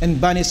pieces and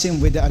banish him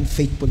with the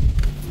unfaithful.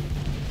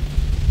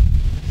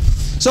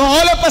 So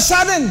all of a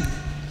sudden,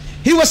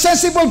 he was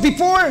sensible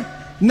before.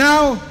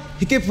 Now,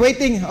 he kept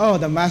waiting. Oh,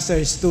 the master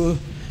is too...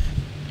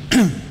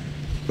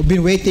 We've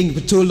been waiting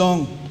for too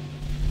long.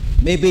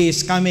 Maybe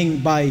he's coming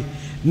by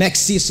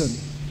next season.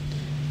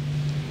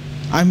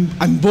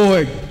 I'm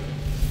bored.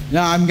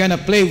 Now I'm gonna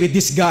play with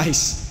these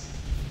guys.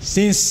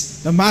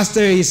 Since the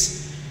master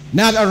is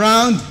not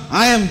around,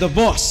 I am the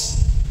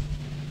boss.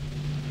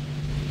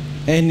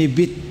 And he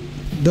beat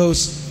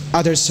those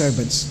other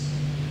servants.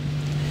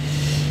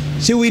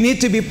 See, we need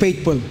to be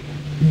faithful.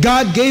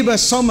 God gave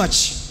us so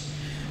much.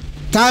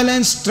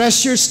 Talents,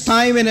 treasures,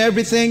 time, and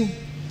everything.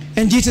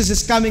 And Jesus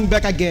is coming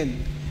back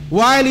again.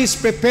 While He's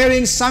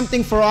preparing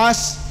something for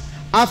us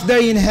up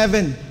there in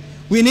heaven,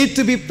 we need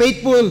to be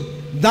faithful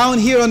down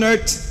here on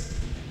earth.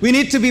 We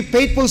need to be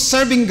faithful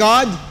serving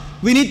God.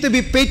 We need to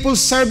be faithful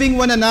serving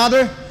one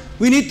another.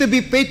 We need to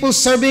be faithful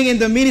serving in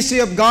the ministry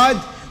of God.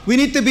 We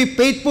need to be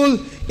faithful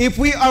if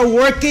we are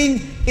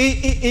working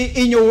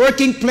in your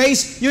working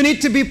place, you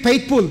need to be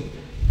faithful.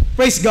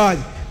 Praise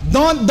God.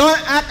 Don't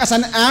act as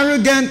an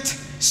arrogant,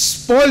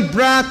 spoiled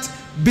brat,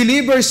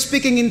 believer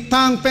speaking in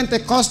tongue,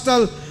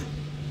 Pentecostal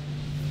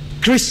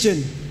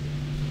Christian.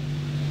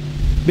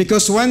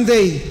 Because one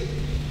day,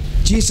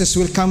 Jesus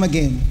will come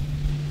again.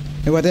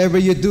 And whatever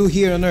you do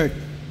here on earth,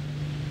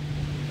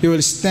 you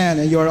will stand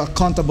and you are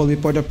accountable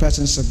before the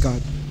presence of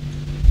God.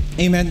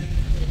 Amen.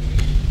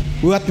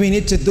 What we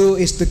need to do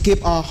is to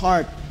keep our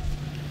heart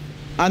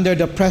under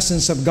the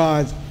presence of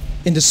God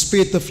in the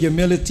spirit of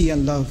humility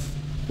and love.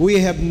 We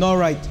have no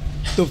right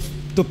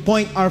to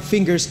point our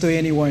fingers to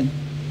anyone.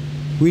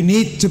 We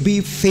need to be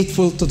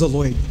faithful to the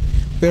Lord.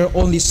 We are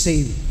only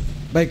saved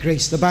by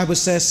grace. The Bible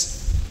says,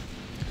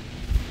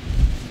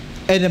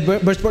 in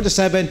verse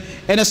 47,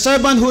 and a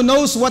servant who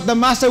knows what the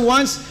master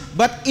wants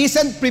but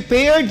isn't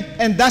prepared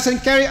and doesn't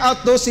carry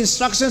out those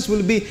instructions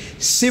will be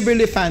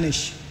severely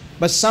punished.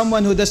 But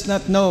someone who does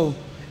not know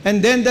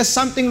and then does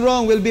something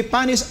wrong will be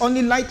punished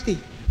only lightly.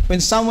 When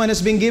someone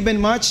has been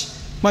given much,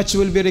 much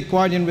will be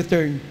required in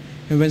return.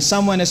 And when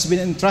someone has been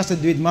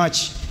entrusted with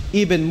much,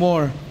 even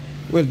more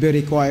will be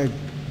required.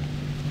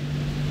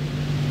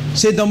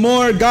 See, the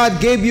more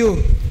God gave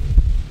you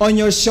on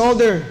your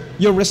shoulder,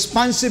 your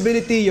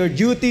responsibility, your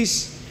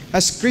duties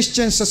as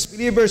Christians, as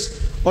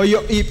believers, or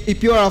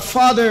if you are a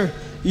father,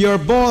 your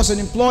boss, an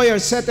employer,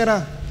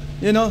 etc.,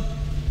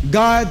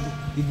 God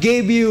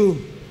gave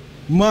you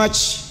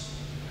much,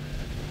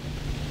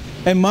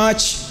 and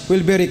much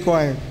will be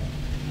required.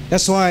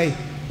 That's why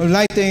I would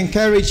like to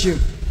encourage you.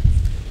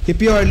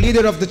 If you are a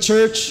leader of the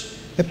church,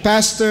 a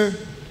pastor,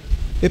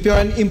 if you are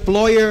an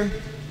employer,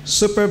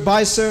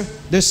 supervisor,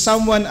 there's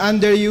someone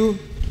under you,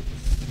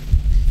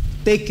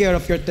 take care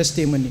of your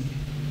testimony.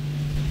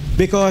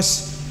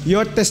 Because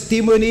your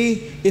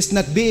testimony is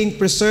not being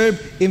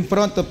preserved in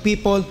front of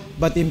people,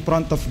 but in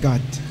front of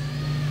God.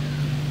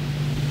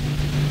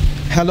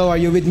 Hello, are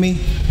you with me?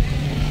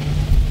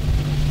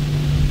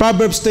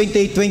 Proverbs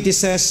 28:20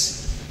 says,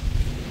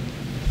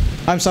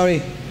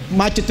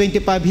 Matthew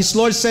 25, his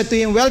Lord said to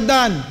him, well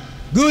done,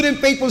 good and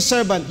faithful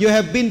servant. You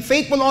have been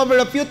faithful over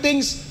a few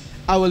things.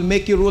 I will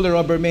make you ruler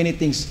over many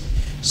things.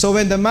 So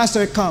when the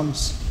master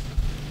comes,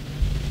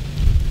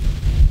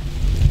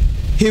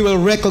 he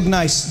will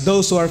recognize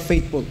those who are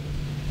faithful.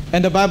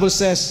 And the Bible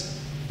says,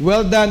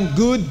 well done,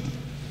 good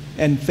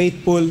and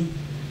faithful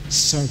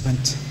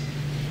servant.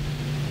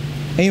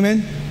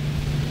 Amen?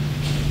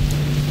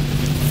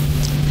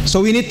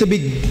 So we need to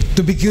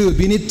be good.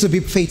 We need to be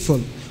faithful.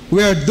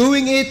 We are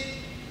doing it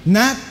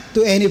not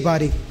to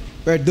anybody.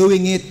 We are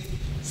doing it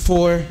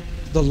for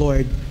the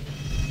Lord.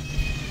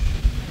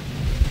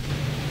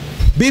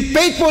 Be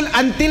faithful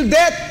until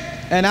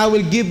death, and I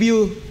will give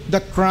you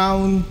the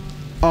crown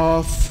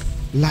of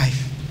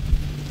life.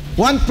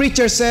 One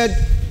preacher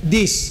said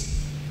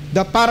this: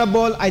 the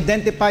parable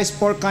identifies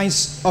 4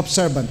 kinds of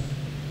servant.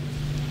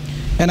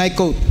 And I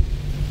quote,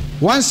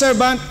 one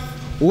servant,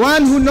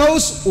 one who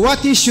knows what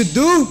he should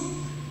do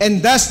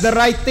and does the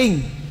right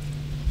thing.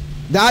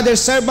 The other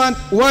servant,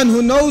 one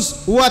who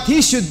knows what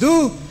he should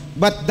do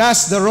but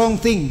does the wrong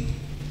thing.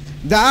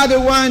 The other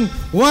one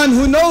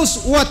who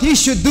knows what he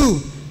should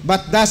do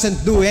but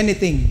doesn't do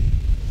anything.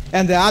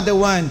 And the other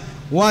one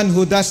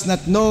who does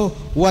not know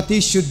what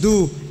he should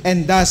do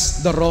and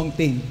does the wrong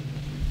thing.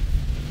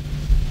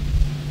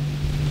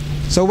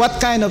 So what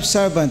kind of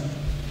servant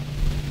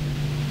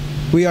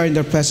we are in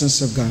the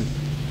presence of God?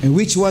 And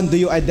which one do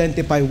you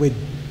identify with?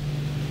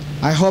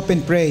 I hope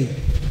and pray,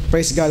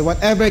 praise God,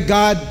 whatever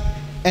God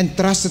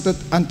entrusted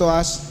unto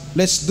us,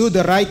 let's do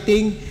the right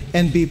thing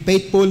and be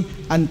faithful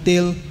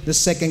until the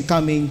second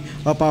coming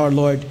of our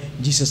Lord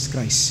Jesus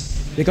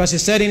Christ. Because he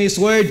said in his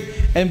word,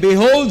 and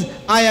behold,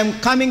 I am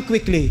coming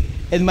quickly,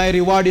 and my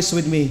reward is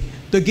with me,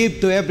 to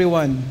give to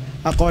everyone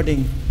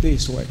according to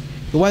his word.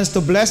 He wants to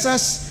bless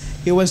us.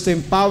 He wants to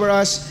empower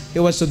us. He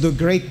wants to do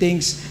great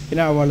things in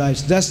our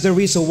lives. That's the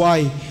reason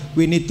why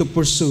we need to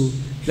pursue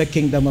the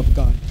kingdom of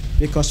God,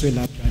 because we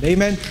love God.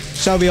 Amen?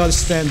 Shall we all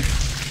stand?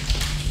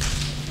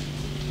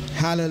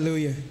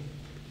 Hallelujah.